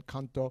Japan,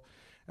 Kanto,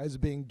 as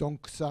being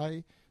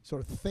donkusai,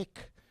 sort of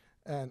thick,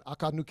 and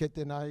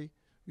akanuketenai,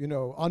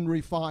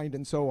 unrefined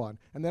and so on.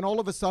 And then all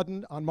of a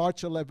sudden, on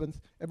March 11th,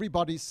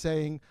 everybody's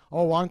saying,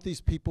 oh, aren't these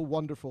people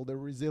wonderful? They're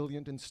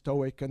resilient and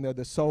stoic, and they're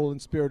the soul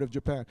and spirit of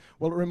Japan.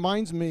 Well, it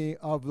reminds me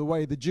of the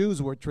way the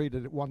Jews were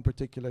treated at one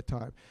particular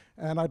time.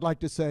 And I'd like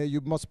to say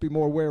you must be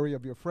more wary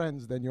of your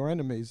friends than your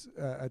enemies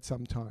at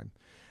some time.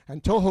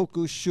 And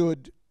Tohoku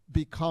should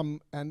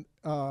become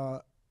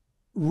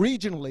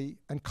regionally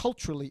and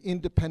culturally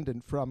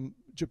independent from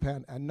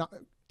Japan and not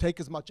take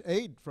as much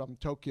aid from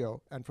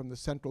Tokyo and from the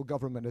central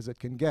government as it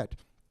can get.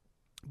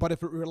 But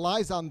if it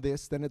relies on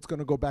this, then it's going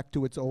to go back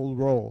to its old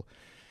role.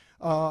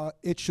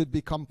 It should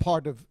become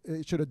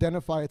it should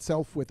identify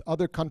itself with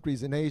other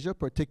countries in Asia,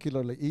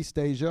 particularly East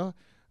Asia,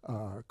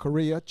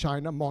 Korea,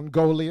 China,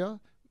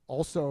 Mongolia,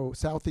 also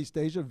Southeast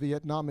Asia,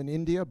 Vietnam and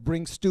India.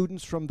 Bring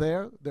students from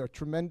there. There are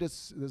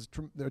tremendous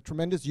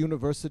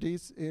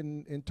universities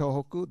in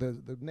Tohoku.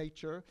 The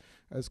nature,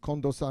 as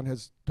Kondo-san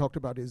has talked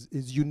about, is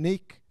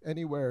unique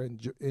anywhere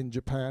in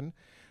Japan.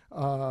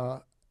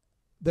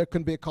 There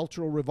can be a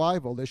cultural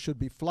revival. There should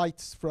be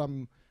flights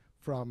from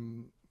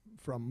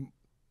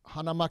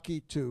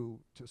Hanamaki to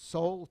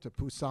Seoul, to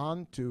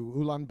Busan, to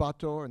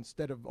Ulaanbaatar,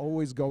 instead of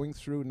always going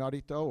through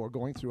Narita or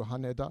going through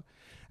Haneda.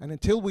 And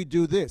until we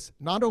do this,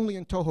 not only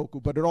in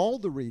Tohoku, but in all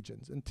the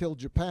regions, until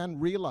Japan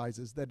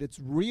realizes that its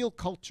real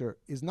culture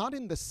is not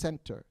in the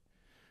center.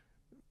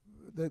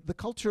 The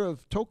culture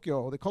of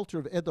Tokyo, the culture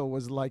of Edo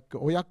was like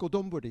oyako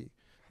donburi.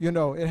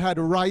 It had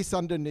rice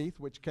underneath,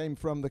 which came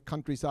from the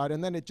countryside,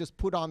 and then it just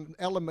put on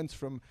elements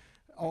from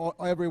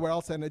everywhere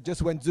else, and it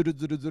just went zuru,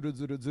 zuru, zuru,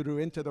 zuru,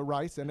 zuru into the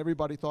rice, and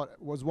everybody thought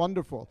it was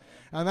wonderful.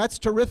 And that's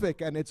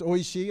terrific, and it's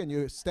oishi, and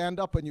you stand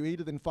up and you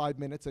eat it in 5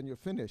 minutes and you're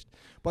finished.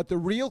 But the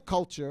real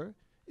culture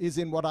is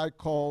in what I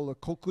call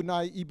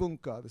kokunai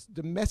ibunka, this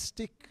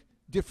domestic,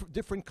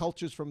 different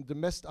cultures from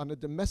on a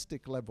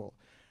domestic level.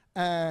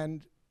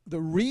 And the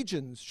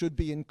regions should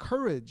be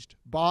encouraged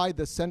by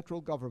the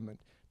central government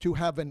to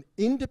have an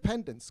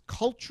independence,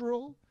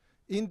 cultural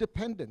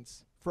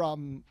independence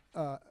from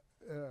the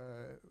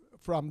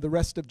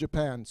rest of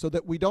Japan, so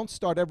that we don't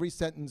start every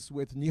sentence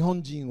with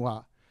Nihonjin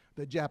wa,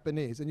 the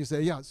Japanese, and you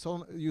say, yeah,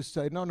 so you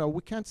say, no,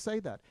 we can't say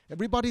that.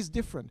 Everybody's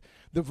different.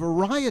 The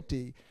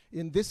variety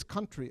in this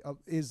country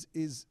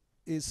is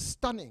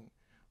stunning.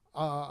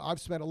 I've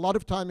spent a lot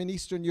of time in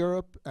Eastern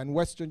Europe and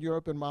Western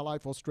Europe in my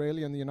life,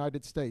 Australia and the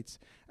United States,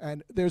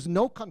 and there's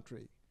no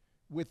country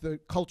with the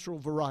cultural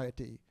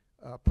variety,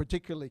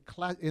 particularly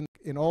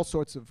in all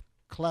sorts of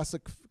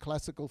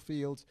classical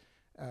fields,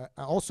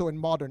 also in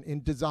modern,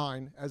 in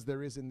design, as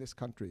there is in this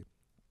country.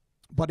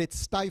 But it's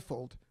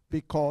stifled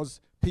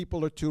because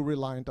people are too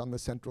reliant on the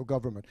central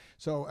government.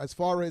 So as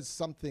far as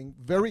something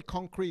very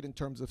concrete in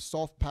terms of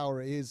soft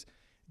power is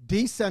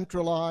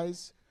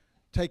decentralize,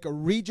 take a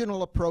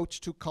regional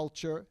approach to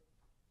culture,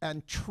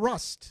 and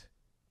trust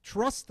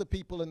the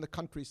people in the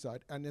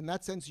countryside. And in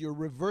that sense, you're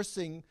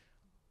reversing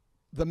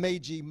the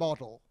Meiji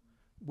model,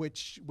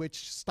 which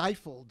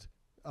stifled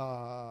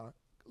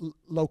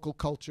local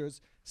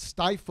cultures,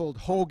 stifled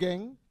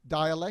Hogeng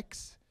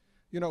dialects.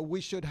 You know,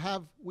 we should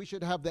have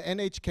the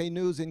NHK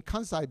news in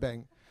Kansai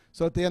Beng.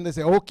 So at the end they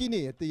say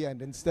Okini at the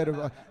end instead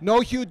of no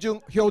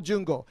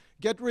Hyojungo.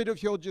 Get rid of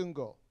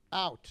Hyojungo,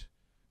 out,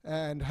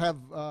 and have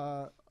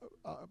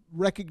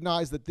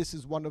recognize that this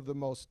is one of the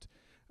most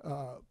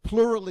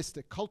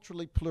pluralistic,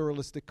 culturally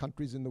pluralistic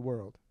countries in the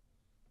world.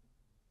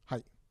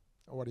 Hai,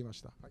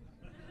 owarimashita.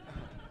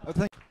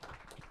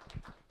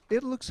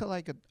 It looks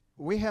like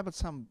we have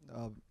some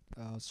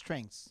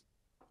strengths,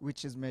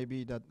 which is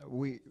maybe that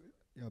we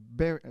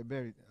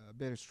very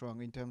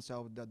strong in terms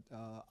of the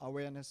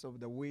awareness of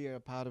the we are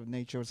part of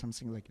nature or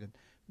something like that.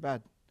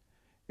 But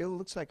it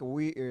looks like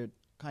we are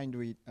kind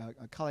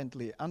of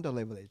currently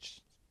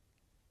under-leveraged.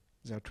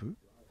 Is that true?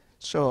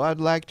 So I'd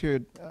like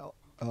to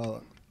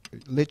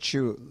let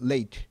you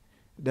rate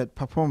that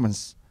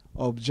performance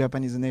of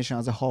Japanese nation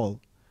as a whole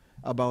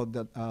about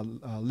the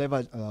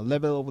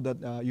level of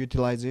the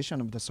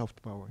utilization of the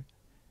soft power,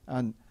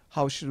 and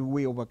how should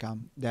we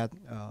overcome that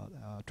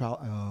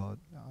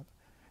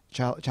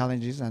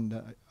challenges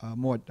and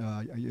more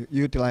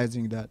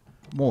utilizing that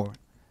more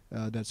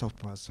that soft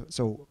power.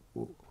 So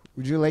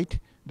would you rate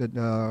the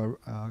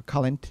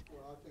current?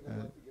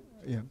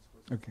 Yeah.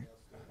 Okay.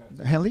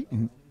 Henley,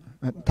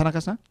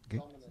 Tanaka-san.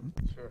 Okay.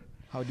 Sure.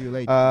 How do you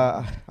rate?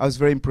 I was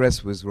very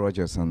impressed with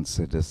Roger-san's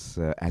this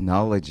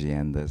analogy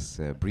and this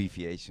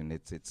abbreviation.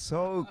 It's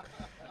so,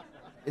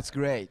 it's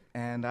great,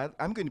 and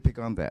I'm going to pick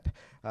on that.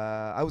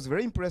 I was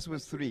very impressed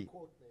with 3.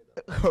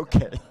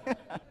 Okay.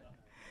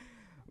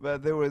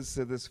 But there was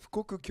this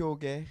Fukoku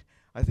Kyoge.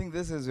 I think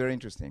this is very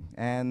interesting.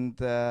 And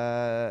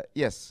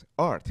yes,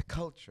 art,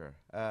 culture.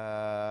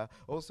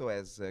 Also,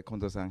 as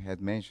Kondo-san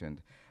had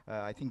mentioned,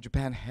 I think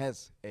Japan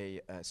has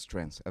a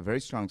strength, a very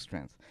strong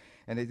strength.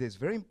 And it is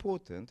very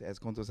important, as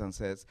Kondo-san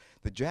says,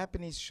 the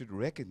Japanese should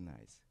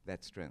recognize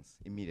that strength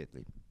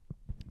immediately.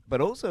 But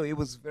also, it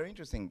was very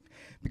interesting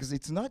because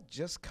it's not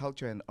just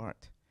culture and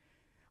art.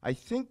 I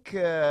think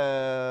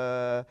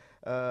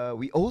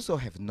we also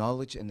have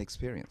knowledge and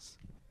experience.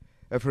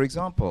 For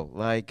example,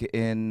 like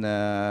in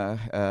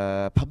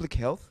public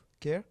health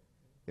care,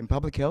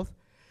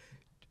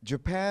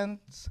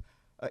 Japan's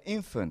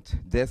infant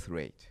death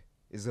rate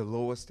is the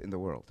lowest in the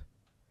world.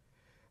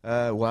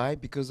 Why?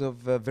 Because of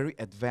very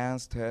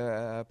advanced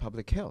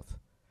public health.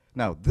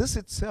 Now, this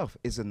itself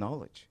is a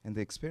knowledge and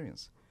the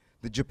experience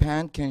that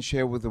Japan can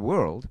share with the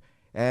world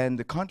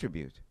and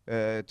contribute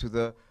to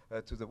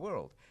the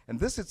world. And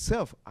this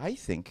itself, I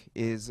think,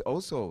 is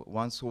also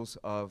one source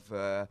of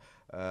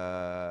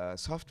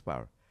soft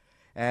power.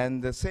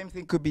 And the same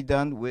thing could be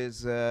done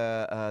with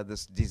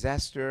this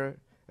disaster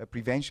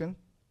prevention.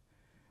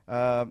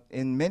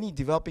 In many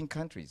developing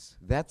countries,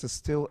 that's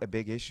still a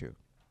big issue.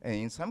 And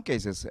in some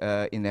cases,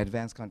 in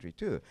advanced country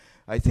too.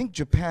 I think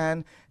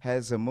Japan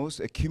has the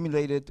most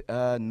accumulated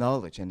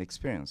knowledge and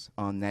experience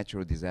on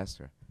natural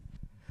disaster.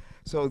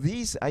 So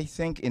these, I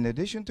think, in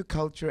addition to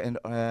culture and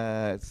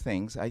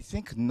things, I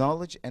think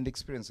knowledge and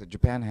experience that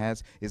Japan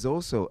has is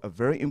also a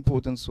very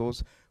important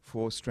source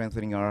for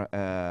strengthening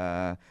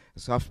our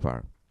soft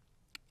power.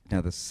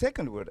 Now, the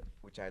second word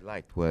which I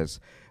liked was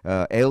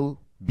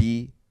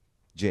LBJ,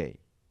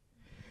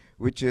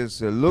 which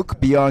is look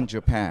beyond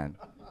Japan.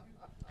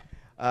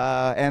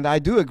 And I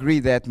do agree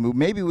that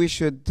maybe we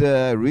should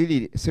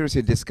really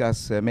seriously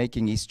discuss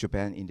making East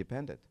Japan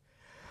independent.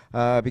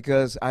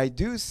 Because I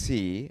do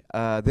see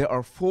there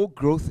are 4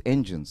 growth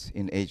engines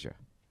in Asia.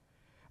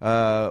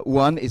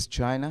 One is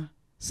China,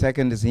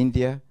 second is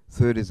India,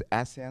 third is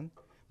ASEAN.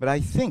 But I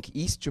think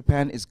East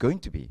Japan is going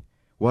to be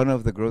one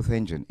of the growth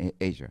engines in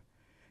Asia.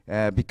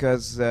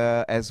 Because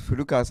as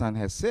Furukawa-san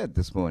has said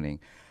this morning,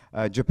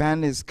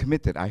 Japan is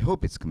committed, I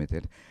hope it's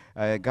committed,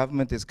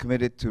 government is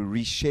committed to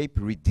reshape,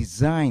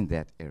 redesign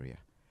that area.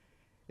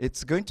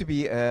 It's going to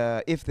be,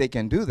 if they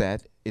can do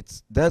that,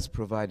 it does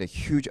provide a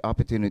huge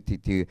opportunity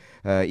to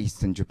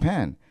Eastern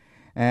Japan.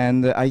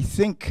 And I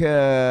think,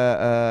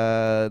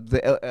 for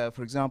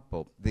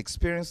example, the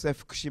experience that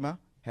Fukushima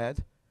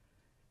had,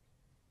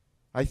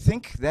 I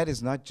think that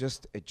is not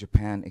just a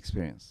Japan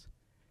experience.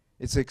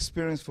 It's an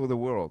experience for the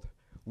world.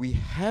 We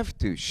have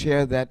to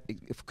share that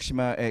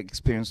Fukushima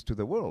experience to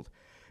the world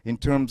in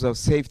terms of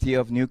safety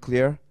of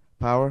nuclear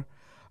power,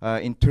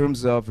 in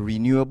terms of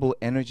renewable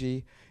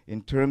energy,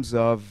 in terms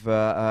of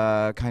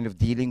kind of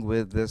dealing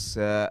with this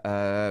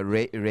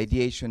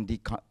radiation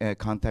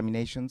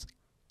contaminations,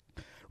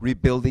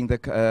 rebuilding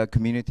the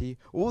community.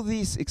 All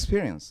these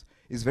experience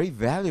is very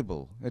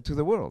valuable to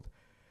the world.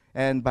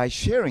 And by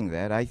sharing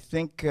that, I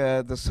think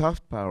the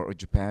soft power of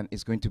Japan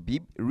is going to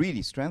be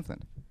really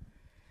strengthened.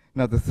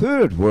 Now, the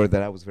third word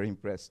that I was very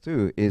impressed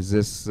too is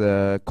this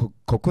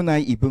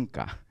kokunai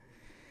ibunka.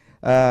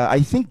 I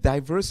think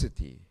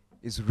diversity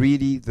is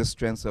really the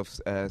strength of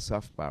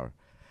soft power.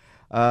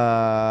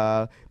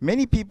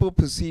 Many people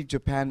perceive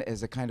Japan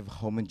as a kind of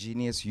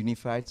homogeneous,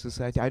 unified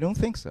society. I don't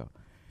think so.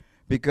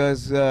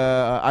 Because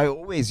I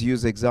always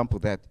use the example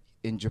that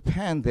in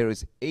Japan there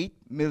is 8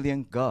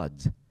 million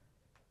gods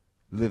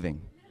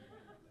living.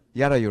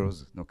 Yara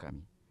yorozu no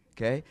kami.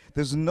 Okay?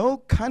 There's no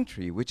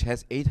country which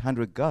has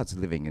 800 gods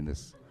living in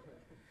this.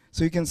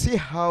 So you can see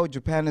how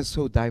Japan is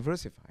so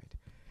diversified.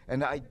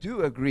 And I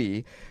do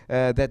agree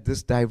that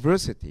this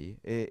diversity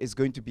is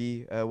going to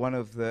be one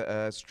of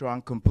the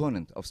strong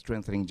components of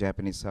strengthening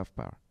Japanese soft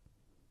power.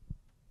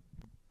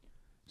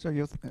 So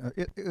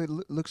it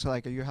looks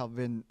like you have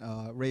been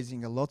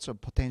raising lots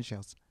of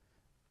potentials.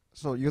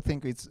 So you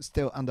think it's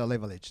still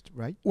under-leveraged,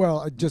 right?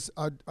 Well, I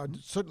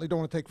certainly don't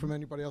want to take from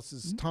anybody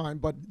else's time,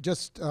 but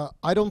just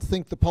I don't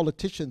think the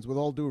politicians, with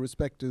all due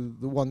respect to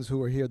the ones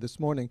who are here this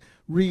morning,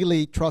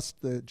 really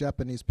trust the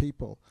Japanese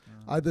people.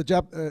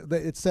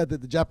 It's said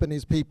that the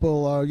Japanese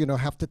people,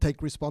 have to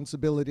take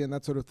responsibility and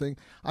that sort of thing.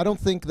 I don't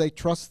think they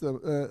trust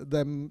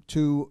them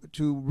to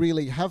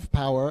really have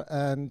power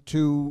and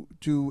to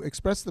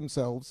express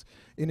themselves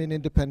in an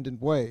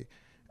independent way.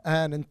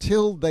 And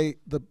until the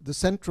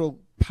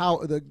central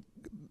power, the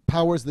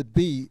powers that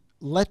be,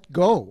 let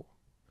go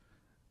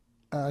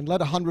and let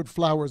 100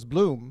 flowers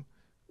bloom,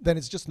 then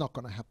it's just not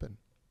going to happen.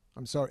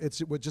 I'm sorry,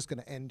 we're just going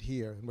to end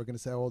here, and we're going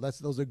to say, oh,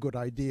 those are good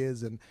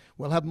ideas, and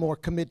we'll have more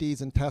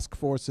committees and task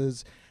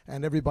forces,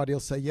 and everybody will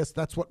say, yes,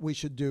 that's what we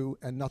should do,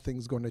 and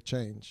nothing's going to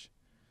change.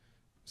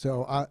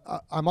 So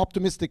I'm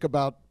optimistic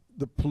about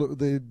the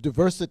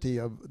diversity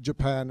of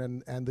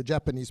Japan and the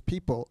Japanese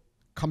people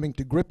coming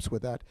to grips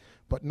with that,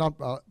 but not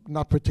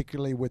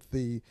particularly with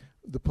the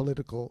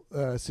political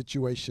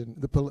situation,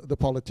 the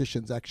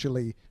politicians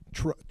actually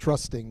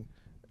trusting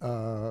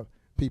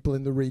people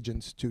in the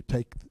regions to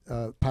take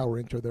power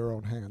into their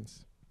own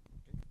hands.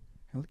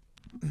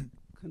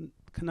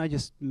 Can I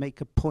just make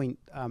a point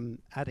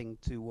adding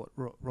to what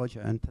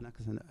Roger and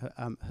Tanaka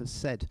has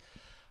said?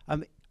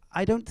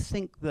 I don't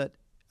think that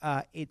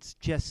it's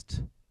just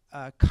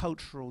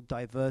cultural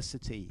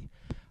diversity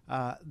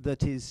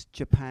that is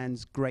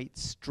Japan's great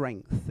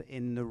strength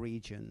in the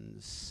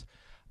regions.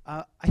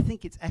 I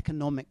think it's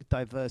economic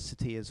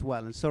diversity as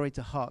well. And sorry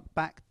to hark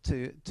back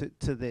to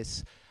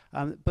this,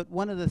 but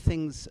one of the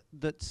things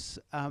that's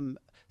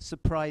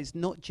surprised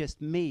not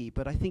just me,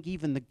 but I think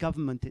even the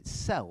government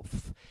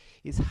itself,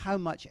 is how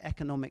much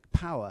economic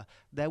power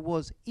there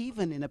was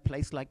even in a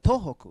place like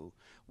Tohoku,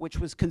 which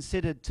was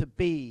considered to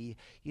be,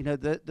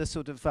 the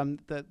sort of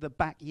the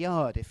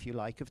backyard, if you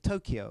like, of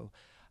Tokyo.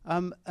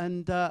 I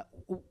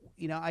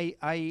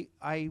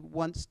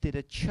once did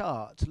a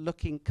chart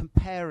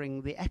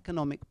comparing the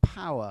economic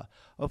power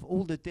of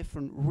all the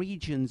different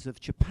regions of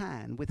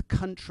Japan with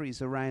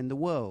countries around the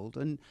world.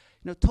 And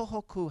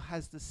Tohoku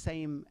has the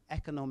same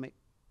economic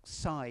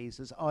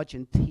size as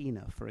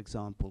Argentina, for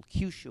example,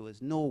 Kyushu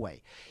as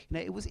Norway.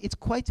 It's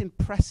quite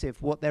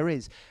impressive what there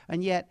is.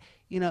 And yet,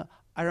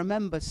 I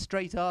remember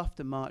straight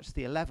after March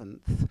the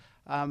 11th,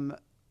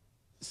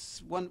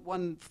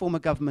 one former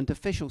government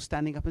official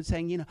standing up and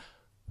saying,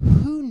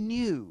 who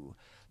knew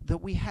that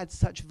we had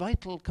such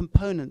vital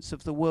components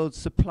of the world's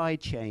supply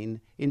chain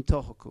in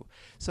Tohoku?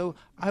 So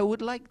I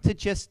would like to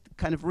just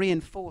kind of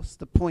reinforce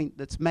the point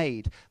that's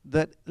made,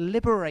 that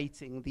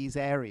liberating these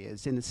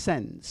areas, in a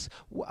sense,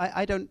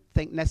 I don't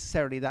think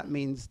necessarily that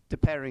means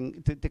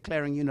declaring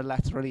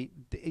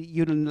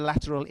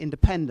unilateral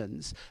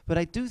independence, but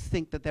I do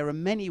think that there are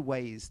many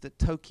ways that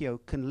Tokyo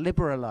can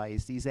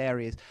liberalize these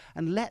areas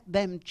and let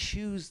them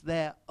choose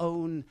their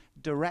own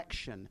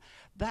direction.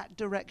 That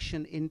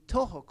direction in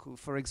Tohoku,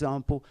 for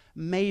example,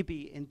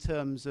 maybe in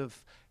terms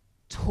of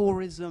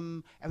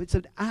tourism. It's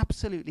an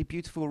absolutely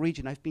beautiful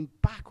region. I've been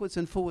backwards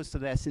and forwards to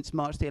there since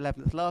March the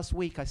 11th. Last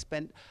week I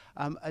spent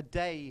a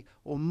day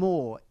or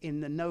more in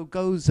the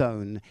no-go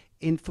zone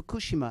in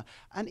Fukushima,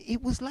 and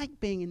it was like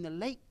being in the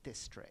Lake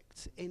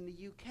District in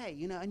the UK,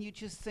 and you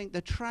just think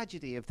the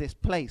tragedy of this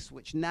place,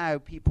 which now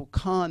people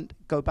can't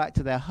go back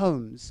to their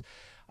homes.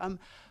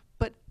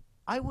 But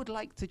I would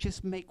like to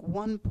just make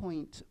one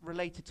point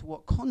related to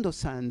what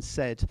Kondo-san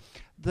said,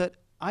 that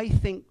I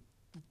think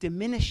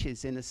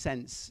diminishes, in a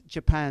sense,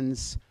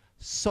 Japan's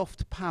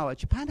soft power.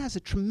 Japan has a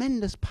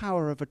tremendous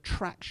power of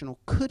attraction, or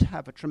could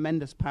have a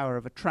tremendous power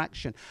of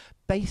attraction,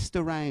 based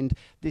around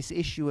this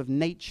issue of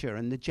nature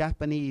and the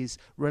Japanese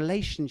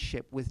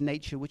relationship with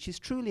nature, which is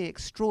truly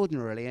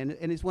extraordinary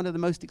and is one of the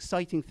most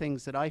exciting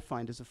things that I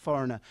find as a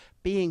foreigner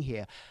being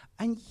here.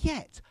 And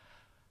yet,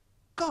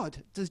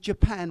 God, does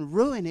Japan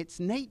ruin its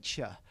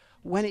nature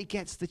when it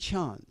gets the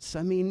chance?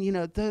 I mean,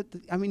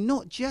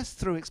 not just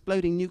through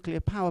exploding nuclear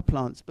power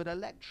plants, but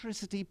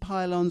electricity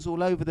pylons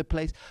all over the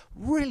place,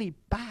 really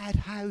bad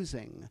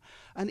housing.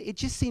 And it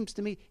just seems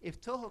to me,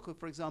 if Tohoku,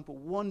 for example,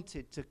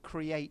 wanted to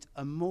create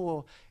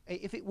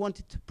if it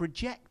wanted to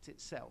project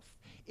itself,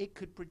 it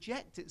could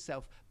project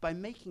itself by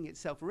making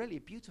itself really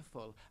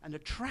beautiful and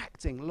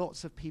attracting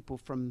lots of people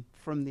from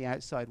the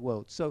outside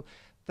world. So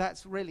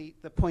that's really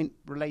the point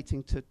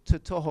relating to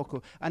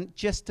Tohoku. And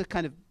just to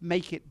kind of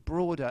make it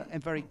broader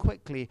and very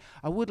quickly,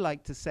 I would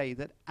like to say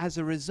that as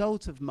a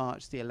result of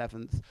March the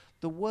 11th,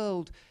 the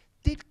world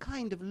did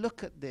kind of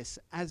look at this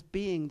as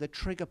being the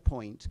trigger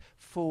point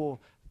for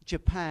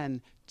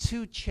Japan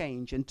to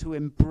change and to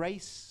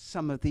embrace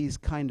some of these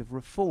kind of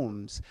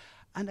reforms.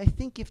 And I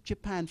think if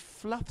Japan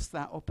fluffs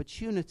that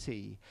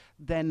opportunity,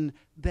 then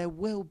there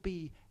will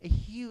be a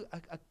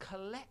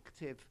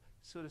collective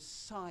sort of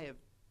sigh of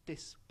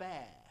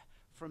despair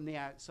from the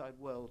outside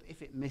world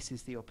if it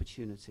misses the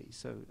opportunity.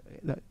 So,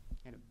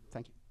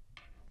 thank you.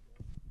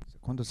 So,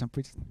 Kondo-san,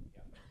 please.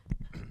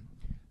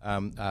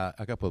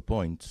 A couple of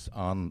points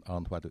on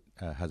what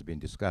has been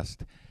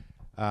discussed.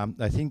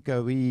 I think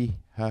we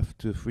have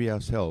to free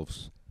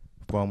ourselves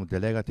from the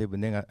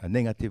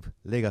negative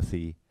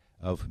legacy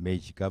of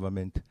Meiji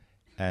government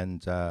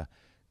and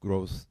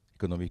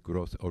economic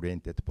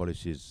growth-oriented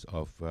policies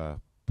of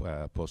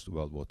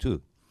post-World War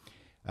II.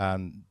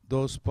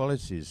 Those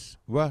policies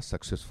were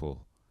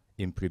successful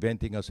in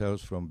preventing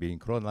ourselves from being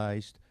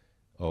colonized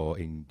or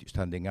in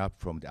standing up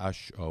from the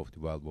ash of the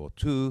World War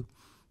II,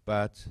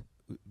 but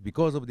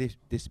because of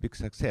this big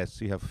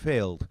success, we have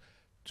failed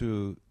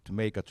to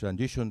make a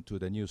transition to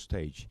the new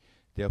stage.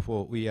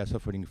 Therefore, we are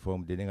suffering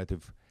from the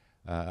negative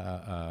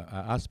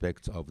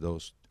aspects of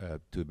those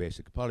two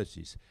basic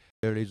policies.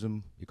 Realism,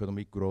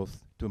 economic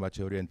growth, too much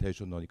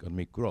orientation on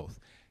economic growth.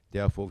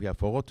 Therefore, we have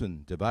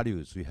forgotten the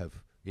values we have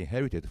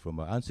inherited from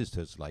our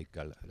ancestors, like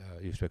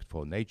respect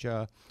for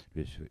nature,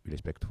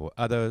 respect for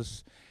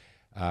others,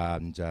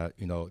 and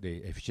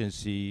the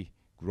efficiency,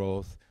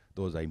 growth.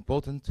 Those are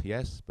important,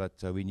 yes, but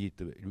we need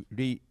to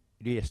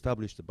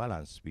re-establish the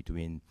balance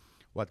between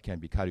what can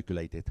be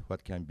calculated,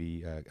 what can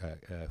be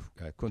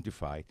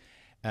quantified,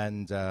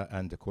 and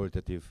the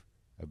qualitative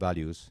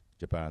values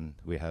Japan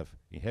we have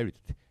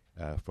inherited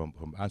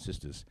from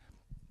ancestors.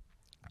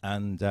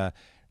 And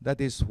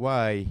that is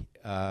why,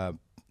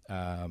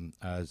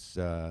 as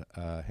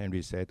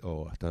Henry said,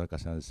 or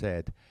Tanaka-san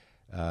said,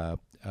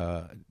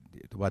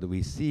 what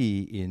we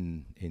see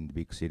in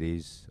big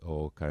cities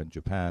or current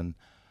Japan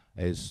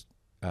is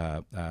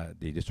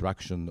the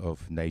destruction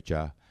of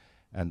nature,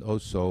 and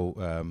also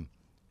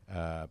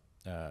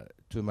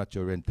too much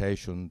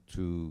orientation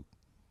to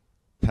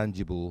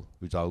tangible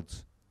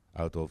results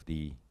out of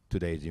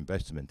today's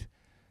investment.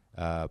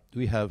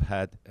 We have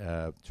had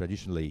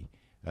traditionally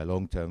a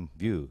long-term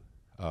view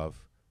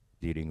of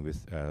dealing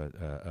with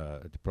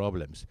the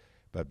problems,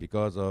 but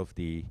because of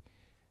the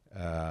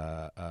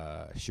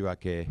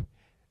shiwake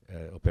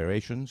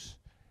operations,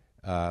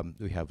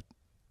 we have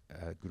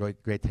a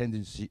great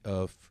tendency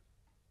of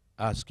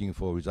asking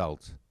for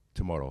results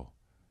tomorrow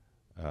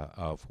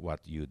of what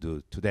you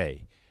do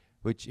today,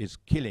 which is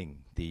killing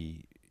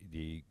the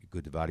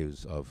good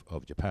values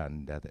of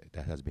Japan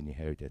that has been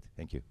inherited.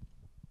 Thank you.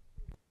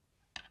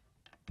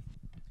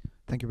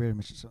 Thank you very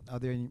much. So, are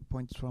there any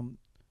points from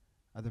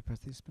other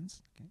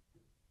participants? Okay.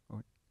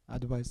 Or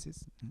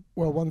advices?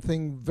 Well, one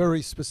thing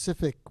very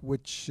specific,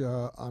 which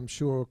I'm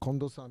sure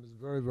Kondo-san is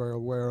very, very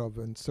aware of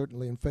and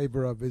certainly in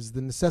favor of, is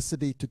the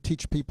necessity to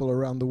teach people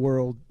around the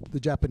world the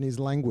Japanese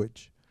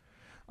language.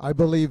 I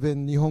believe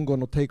in Nihongo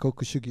no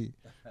Teikoku Shugi,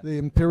 the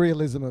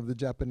imperialism of the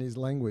Japanese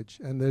language.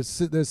 And there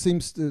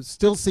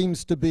still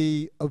seems to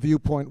be a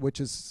viewpoint which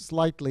is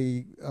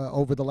slightly,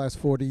 over the last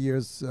 40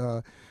 years,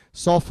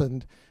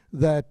 softened,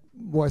 that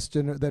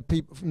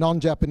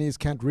non-Japanese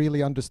can't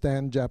really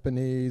understand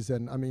Japanese.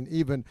 And I mean,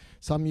 even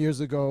some years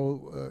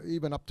ago,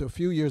 even up to a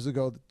few years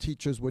ago, the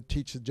teachers would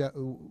teach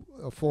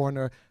a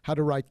foreigner how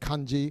to write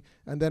kanji,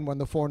 and then when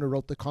the foreigner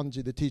wrote the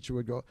kanji, the teacher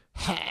would go,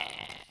 ha!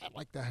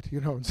 Like that,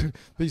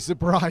 be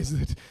surprised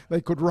that they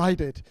could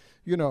write it,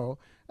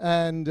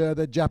 and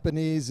the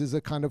Japanese is a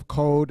kind of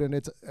code, and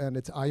it's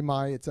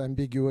aimai, it's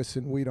ambiguous,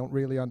 and we don't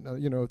really,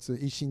 it's a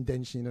ishin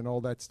denshin and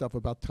all that stuff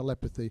about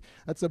telepathy.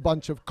 That's a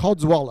bunch of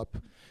codswallop.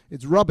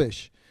 It's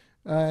rubbish,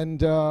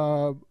 and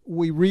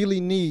we really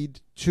need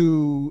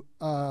to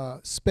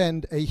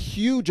spend a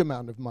huge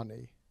amount of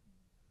money,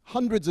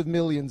 hundreds of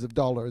millions of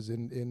dollars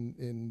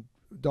in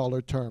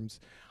dollar terms,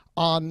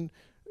 on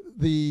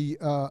the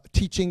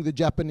teaching the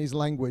Japanese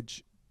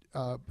language,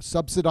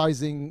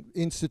 subsidizing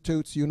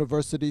institutes,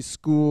 universities,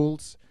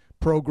 schools,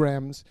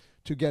 programs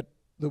to get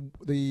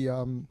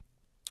the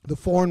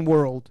foreign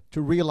world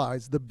to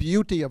realize the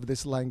beauty of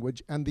this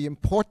language and the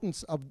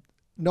importance of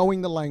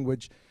knowing the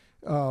language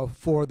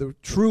for the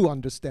true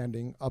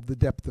understanding of the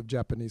depth of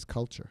Japanese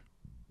culture.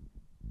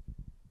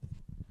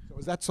 So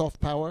is that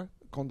soft power,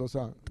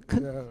 Kondo-san?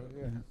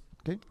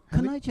 Okay.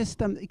 Can I just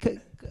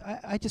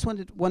I just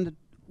wondered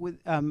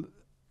with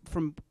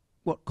from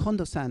what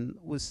Kondo-san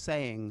was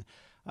saying,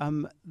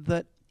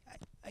 that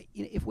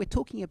if we're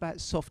talking about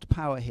soft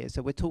power here,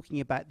 so we're talking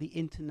about the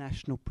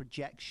international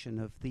projection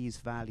of these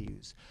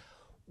values,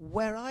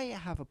 where I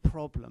have a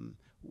problem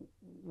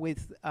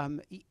with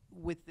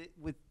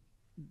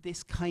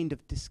this kind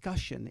of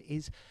discussion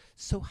is,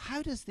 so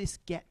how does this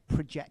get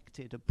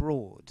projected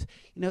abroad?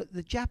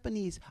 The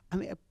Japanese,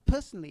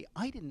 personally,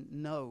 I didn't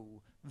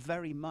know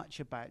very much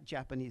about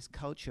Japanese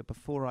culture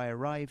before I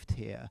arrived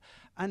here,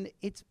 and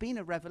it's been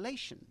a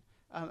revelation,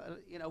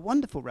 a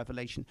wonderful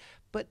revelation.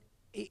 But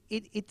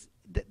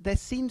there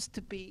seems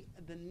to be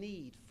the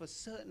need for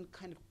certain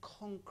kind of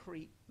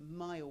concrete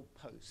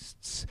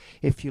mileposts,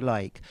 if you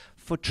like,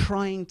 for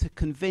trying to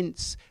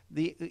convince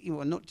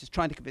not just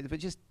trying to convince, but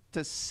just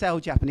to sell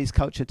Japanese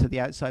culture to the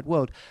outside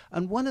world.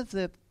 And one of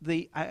I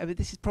mean,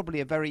 this is probably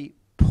a very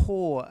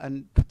poor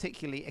and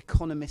particularly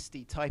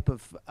economisty type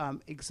of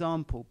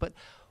example, but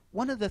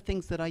one of the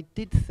things that I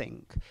did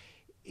think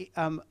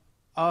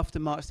after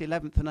March the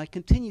 11th, and I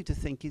continue to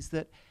think, is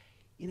that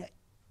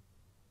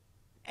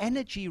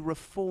energy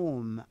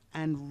reform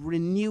and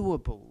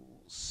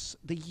renewables,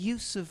 the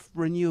use of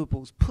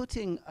renewables,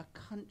 putting a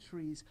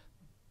country's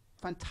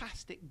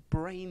fantastic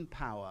brain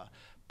power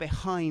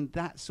behind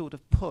that sort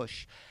of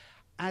push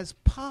as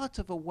part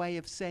of a way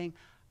of saying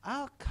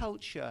our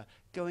culture,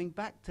 going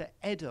back to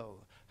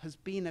Edo, has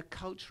been a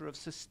culture of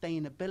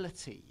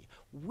sustainability.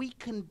 We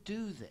can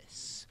do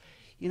this.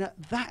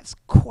 That's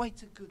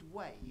quite a good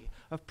way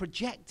of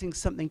projecting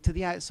something to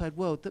the outside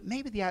world that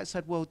maybe the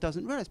outside world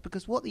doesn't realize,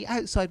 because what the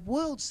outside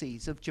world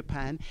sees of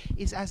Japan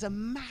is as a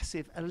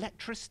massive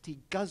electricity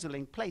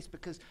guzzling place,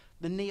 because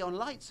the neon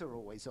lights are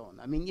always on.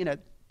 I mean,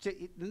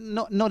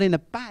 not in a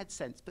bad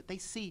sense, but they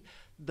see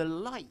the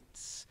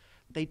lights.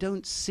 They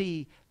don't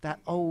see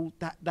that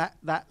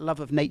that love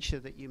of nature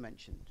that you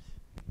mentioned.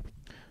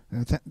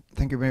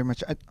 Thank you very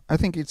much. I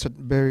think it's a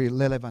very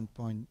relevant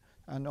point.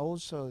 And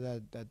also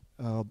that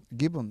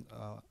given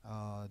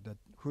that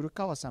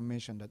Furukawa-san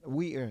mentioned that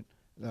we are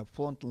the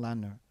front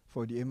runner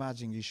for the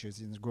emerging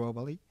issues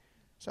globally.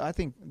 So I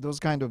think those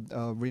kind of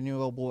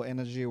renewable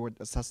energy or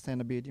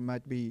sustainability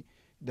might be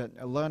the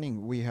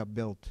learning we have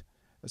built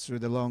through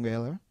the long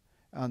era,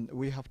 and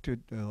we have to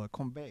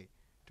convey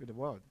to the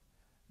world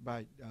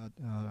by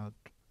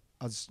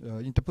as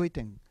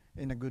interpreting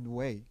in a good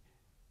way,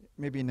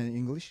 maybe in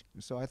English.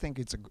 So I think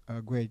it's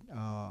a great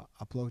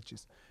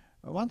approaches.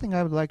 One thing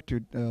I would like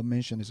to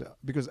mention is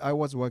because I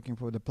was working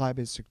for the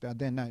private sector,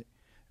 then I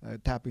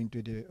tap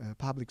into the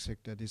public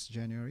sector this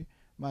January.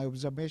 My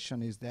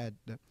observation is that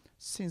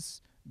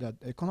since that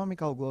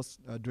economical growth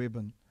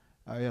driven,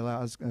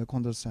 as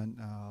Kondo-san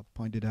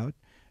pointed out,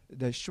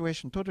 the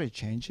situation totally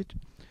changed,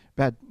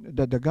 but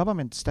the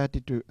government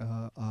started to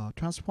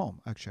transform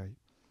actually.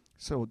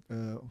 So,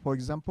 for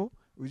example,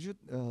 we should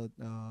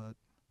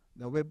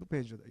the web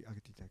page.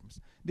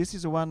 This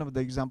is one of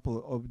the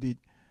example of the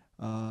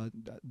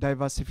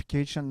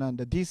diversification and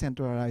the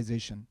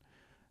decentralization,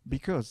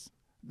 because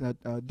that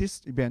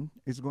this event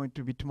is going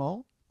to be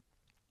tomorrow,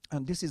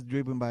 and this is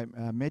driven by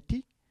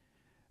METI.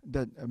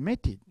 The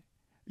METI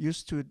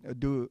used to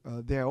do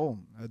their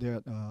own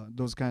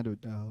those kind of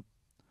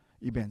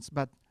events,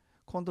 but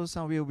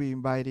Kondo-san will be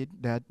invited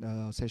that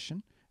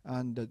session,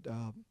 and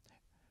the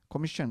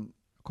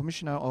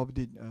commissioner of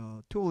the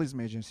tourism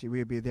agency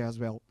will be there as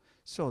well.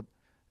 So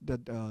that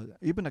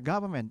even the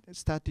government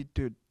started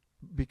to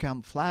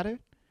become flatter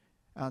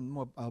and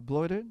more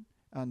broader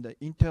and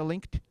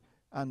interlinked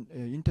and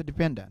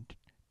interdependent,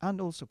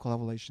 and also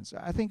collaborations.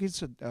 I think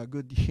it's a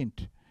good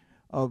hint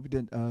of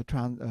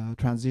the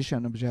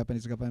transition of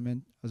Japanese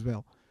government as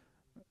well.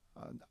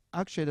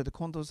 Actually, the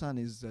Kondo-san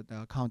is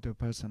the counter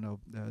person of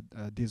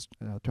these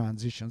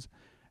transitions,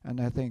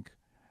 and I think,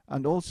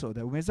 and also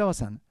the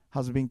Umezawa-san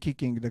has been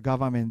kicking the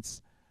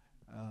government's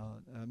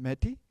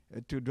METI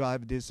to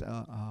drive this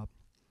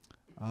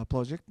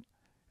project.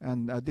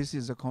 And this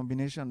is a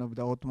combination of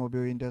the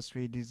automobile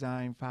industry,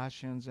 design,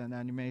 fashions, and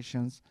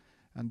animations,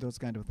 and those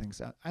kind of things.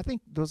 I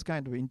think those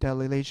kind of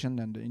interrelation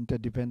and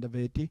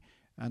interdependability,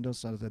 and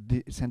also the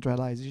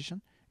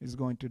decentralization, is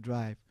going to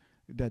drive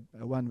that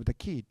one of the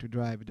key to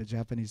drive the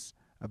Japanese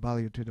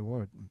value to the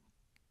world.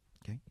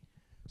 Okay,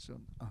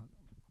 so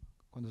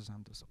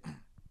Kondo-san.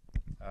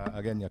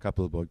 Again, a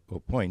couple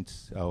of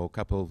points, or a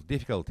couple of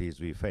difficulties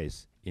we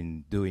face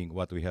in doing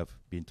what we have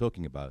been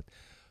talking about.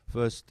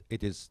 First,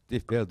 it is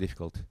very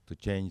difficult to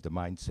change the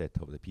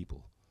mindset of the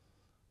people.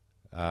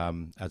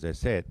 As I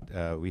said,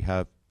 we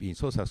have been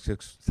so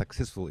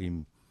successful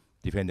in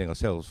defending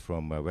ourselves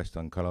from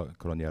Western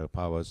colonial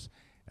powers,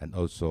 and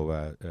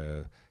also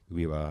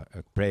we were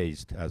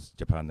praised as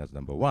Japan as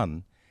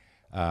 #1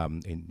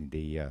 in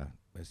the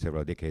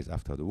several decades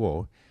after the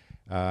war.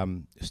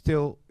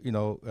 Still,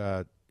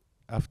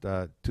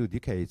 after 2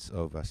 decades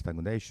of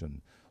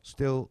stagnation,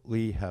 still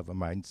we have a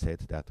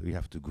mindset that we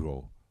have to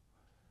grow.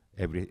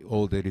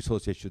 All the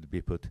resources should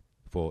be put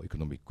for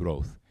economic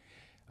growth.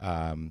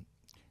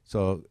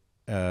 So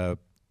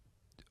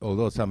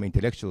although some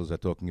intellectuals are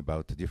talking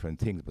about different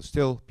things, but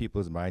still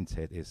people's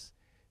mindset is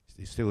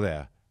still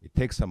there. It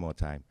takes some more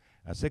time.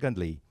 And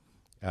secondly,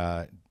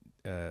 the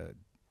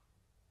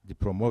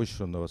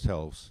promotion of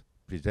ourselves,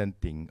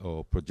 presenting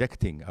or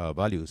projecting our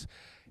values,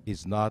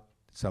 is not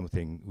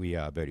something we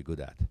are very good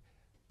at.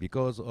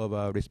 Because of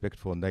our respect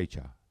for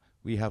nature,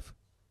 we have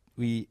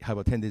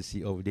a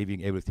tendency of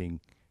leaving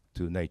everything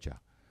to nature.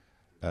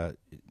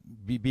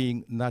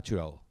 Being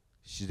natural,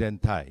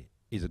 shizentai,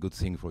 is a good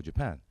thing for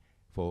Japan.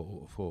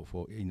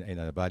 in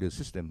a value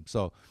system.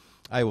 So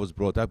I was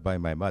brought up by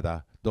my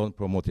mother, don't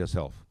promote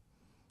yourself.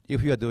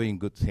 If you are doing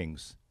good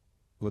things,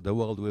 well, the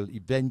world will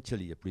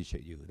eventually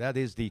appreciate you. That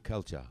is the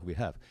culture we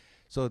have.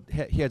 So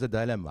here's a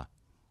dilemma.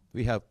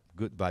 We have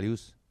good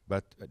values,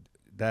 but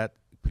that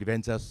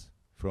prevents us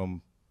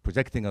from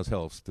projecting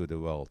ourselves to the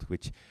world,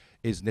 which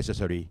is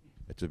necessary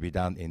to be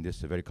done in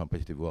this very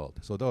competitive world.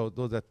 So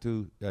those are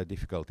two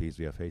difficulties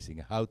we are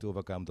facing. How to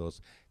overcome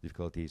those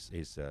difficulties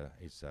is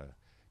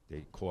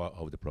the core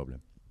of the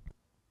problem. Can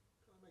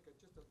I make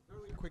just a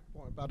very quick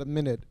point, about a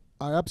minute?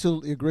 I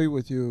absolutely agree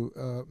with you,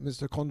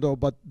 Mr. Kondo,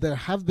 but there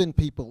have been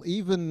people,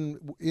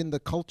 even in the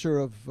culture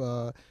of,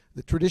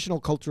 the traditional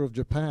culture of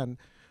Japan,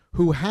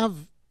 who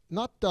have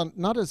not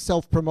as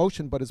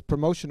self-promotion, but as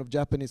promotion of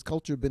Japanese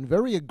culture, been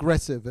very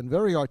aggressive and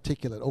very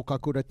articulate.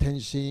 Okakura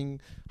Tenshin,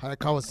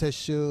 Hayakawa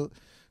Sesshu,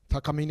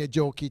 Takamine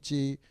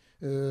Jokichi,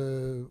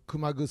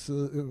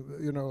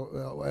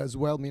 Kumagusu, as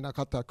well,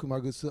 Minakata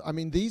Kumagusu. I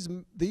mean,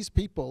 these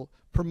people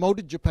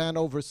promoted Japan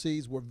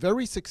overseas, were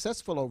very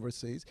successful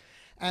overseas,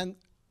 and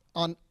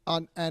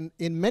and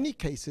in many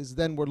cases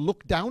then were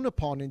looked down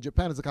upon in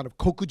Japan as a kind of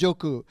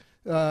kokujoku,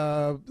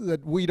 that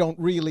we don't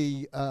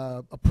really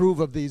approve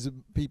of these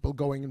people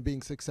going and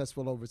being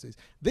successful overseas.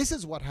 This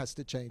is what has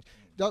to change.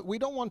 We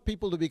don't want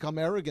people to become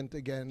arrogant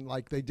again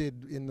like they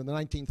did in the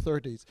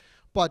 1930s.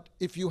 But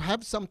if you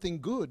have something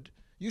good,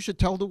 you should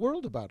tell the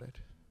world about it.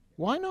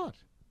 Why not?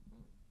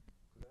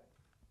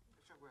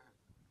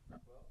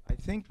 I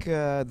think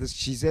the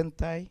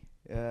shizentai,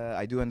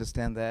 I do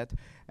understand that,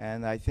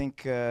 and I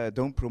think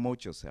don't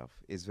promote yourself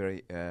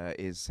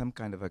is some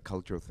kind of a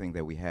cultural thing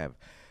that we have.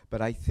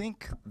 But I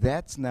think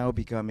that's now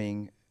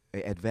becoming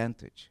an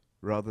advantage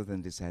rather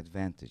than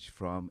disadvantage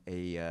from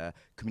a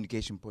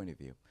communication point of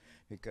view.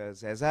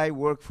 Because as I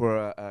work for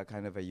a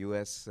kind of a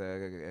US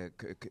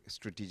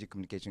strategic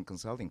communication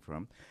consulting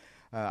firm,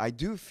 I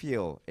do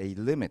feel a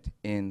limit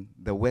in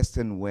the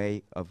Western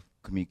way of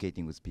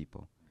communicating with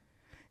people.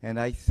 And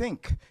I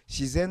think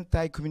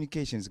shizentai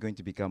communication is going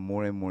to become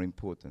more and more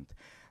important.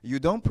 You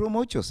don't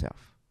promote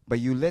yourself, but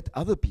you let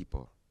other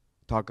people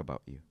talk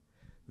about you.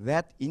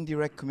 That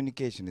indirect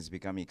communication is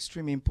becoming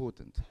extremely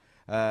important.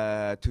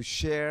 To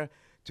share,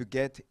 to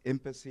get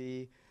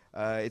empathy,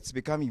 it's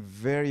becoming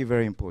very,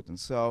 very important.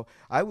 So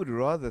I would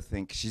rather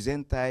think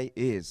shizentai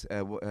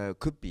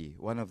could be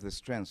one of the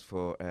strengths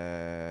for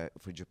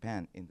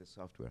Japan in the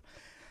software.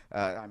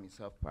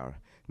 Soft power.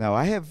 Now,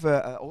 I have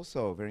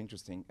also a very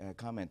interesting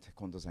comment,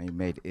 Kondo-san, you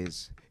made,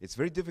 is it's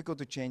very difficult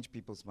to change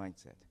people's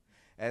mindset.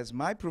 As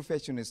my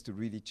profession is to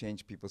really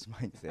change people's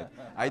mindset,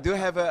 I do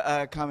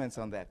have comments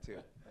on that too.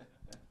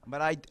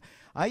 But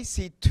I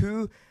see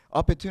two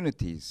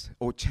opportunities,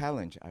 or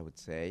challenge, I would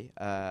say,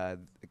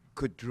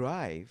 could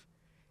drive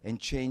and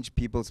change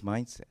people's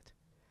mindset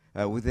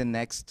within the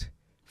next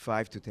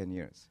 5 to 10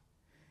 years.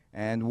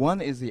 And one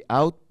is the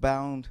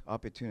outbound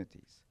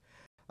opportunities.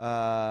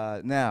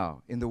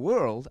 Now, in the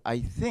world, I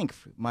think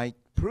my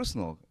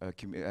personal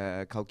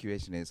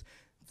calculation is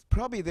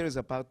probably there's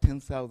about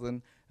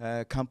 10,000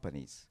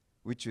 companies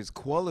which is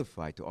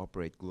qualified to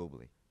operate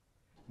globally.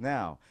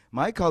 Now,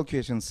 my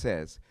calculation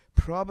says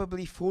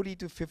probably 40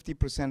 to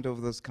 50%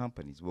 of those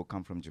companies will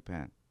come from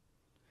Japan.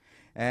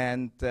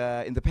 And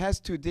in the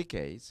past 2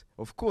 decades,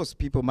 of course,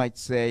 people might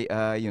say,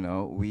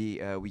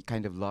 we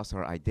kind of lost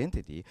our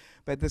identity.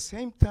 But at the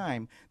same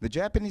time, the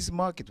Japanese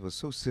market was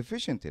so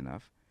sufficient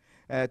enough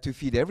to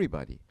feed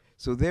everybody.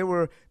 So there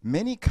were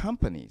many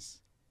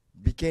companies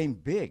became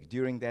big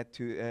during that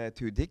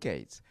 2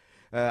 decades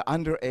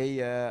under a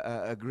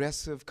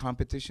aggressive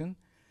competition,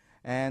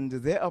 and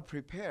they are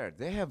prepared.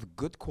 They have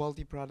good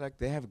quality product,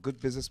 they have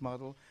good business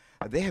model,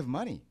 they have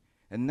money,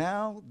 and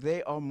now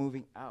they are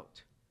moving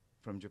out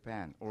from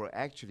Japan, or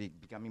actually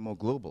becoming more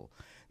global.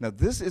 Now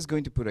this is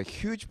going to put a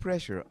huge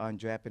pressure on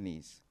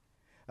Japanese.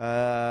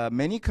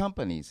 Many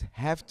companies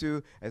have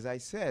to, as I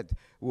said,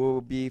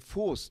 will be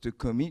forced to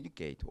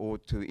communicate or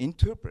to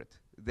interpret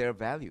their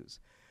values.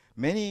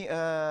 Many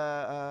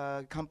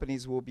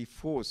companies will be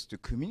forced to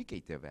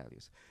communicate their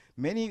values.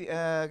 Many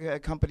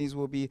companies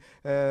will be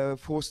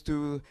forced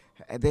to,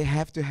 they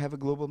have to have a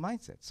global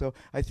mindset. So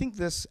I think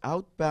this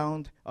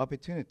outbound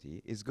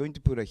opportunity is going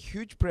to put a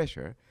huge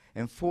pressure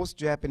and force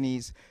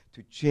Japanese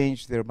to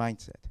change their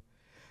mindset.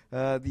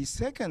 The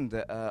second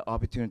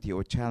opportunity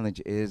or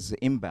challenge is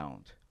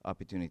inbound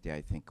opportunity,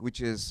 I think,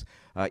 which is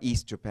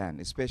East Japan,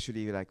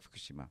 especially like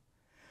Fukushima.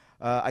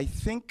 I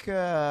think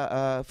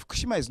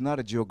Fukushima is not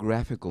a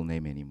geographical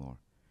name anymore.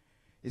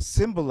 It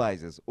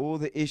symbolizes all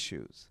the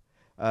issues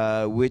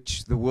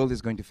which the world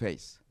is going to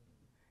face.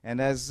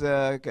 And as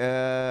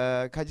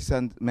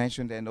Kaji-san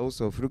mentioned, and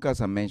also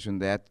Furukawa-san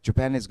mentioned, that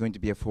Japan is going to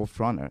be a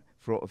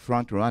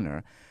front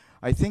runner.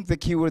 I think the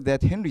keyword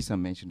that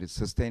Henry-san mentioned is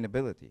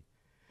sustainability.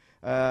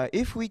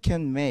 If we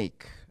can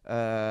make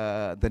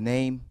the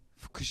name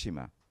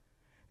Fukushima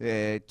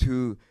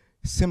to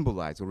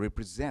symbolize or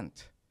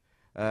represent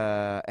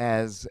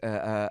as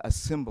a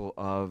symbol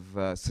of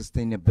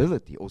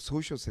sustainability or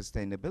social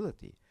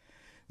sustainability,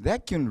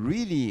 that can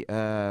really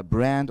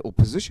brand or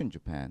position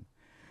Japan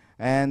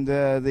And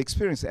the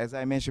experience, as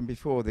I mentioned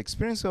before, the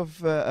experience of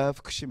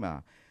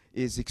Fukushima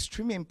is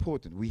extremely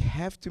important. We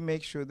have to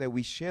make sure that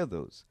we share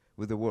those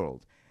with the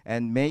world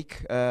and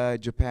make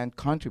Japan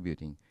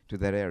contributing to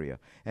that area.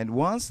 And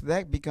once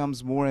that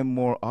becomes more and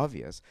more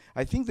obvious,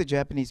 I think the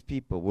Japanese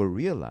people will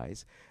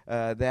realize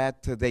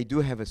that they do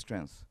have a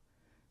strength.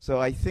 So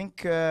I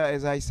think,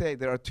 as I say,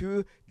 there are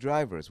two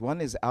drivers.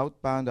 One is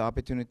outbound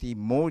opportunity,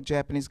 more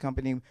Japanese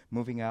company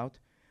moving out,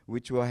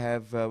 which will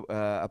have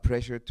a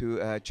pressure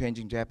to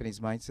changing Japanese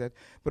mindset.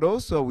 But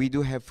also we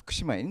do have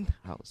Fukushima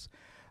in-house,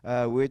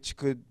 which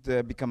could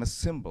become a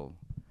symbol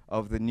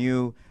of the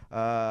new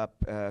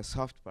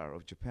soft power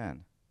of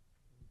Japan.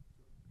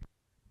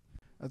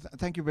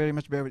 Thank you very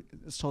much, very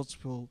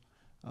thoughtful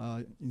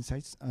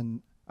insights.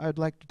 And I would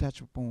like to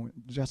touch upon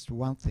just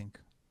one thing.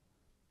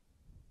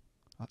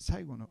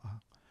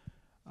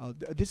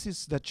 This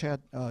is the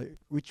chat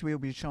which will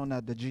be shown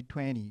at the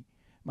G20.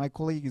 My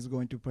colleague is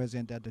going to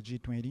present at the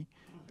G20.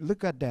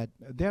 Look at that.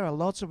 There are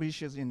lots of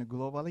issues in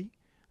globally,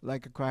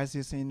 like a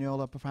crisis in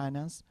Europe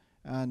finance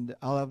and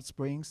Arab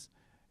Springs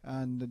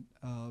and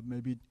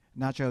maybe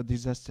natural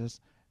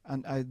disasters.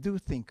 And I do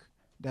think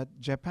that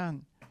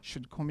Japan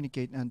should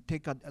communicate and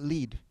take a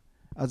lead.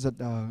 As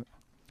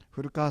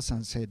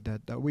Furukawa-san said,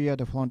 that we are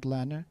the front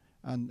runner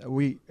and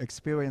we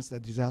experience the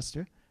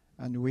disaster,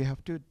 and we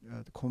have to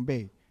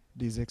convey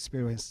this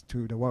experience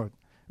to the world,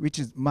 which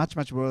is much,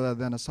 much broader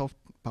than a soft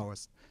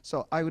powers.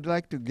 So I would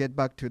like to get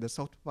back to the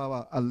soft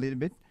power a little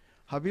bit.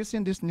 Have you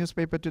seen this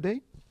newspaper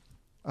today?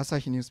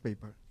 Asahi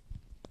newspaper.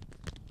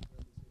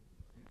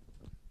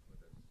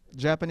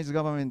 Japanese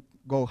government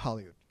go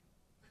Hollywood.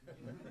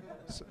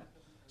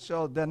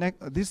 So the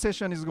this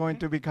session is going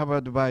to be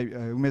covered by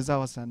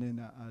Umezawa-san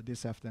in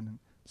this afternoon.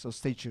 So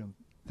stay tuned.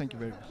 Thank you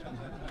very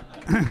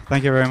much.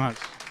 Thank you very much.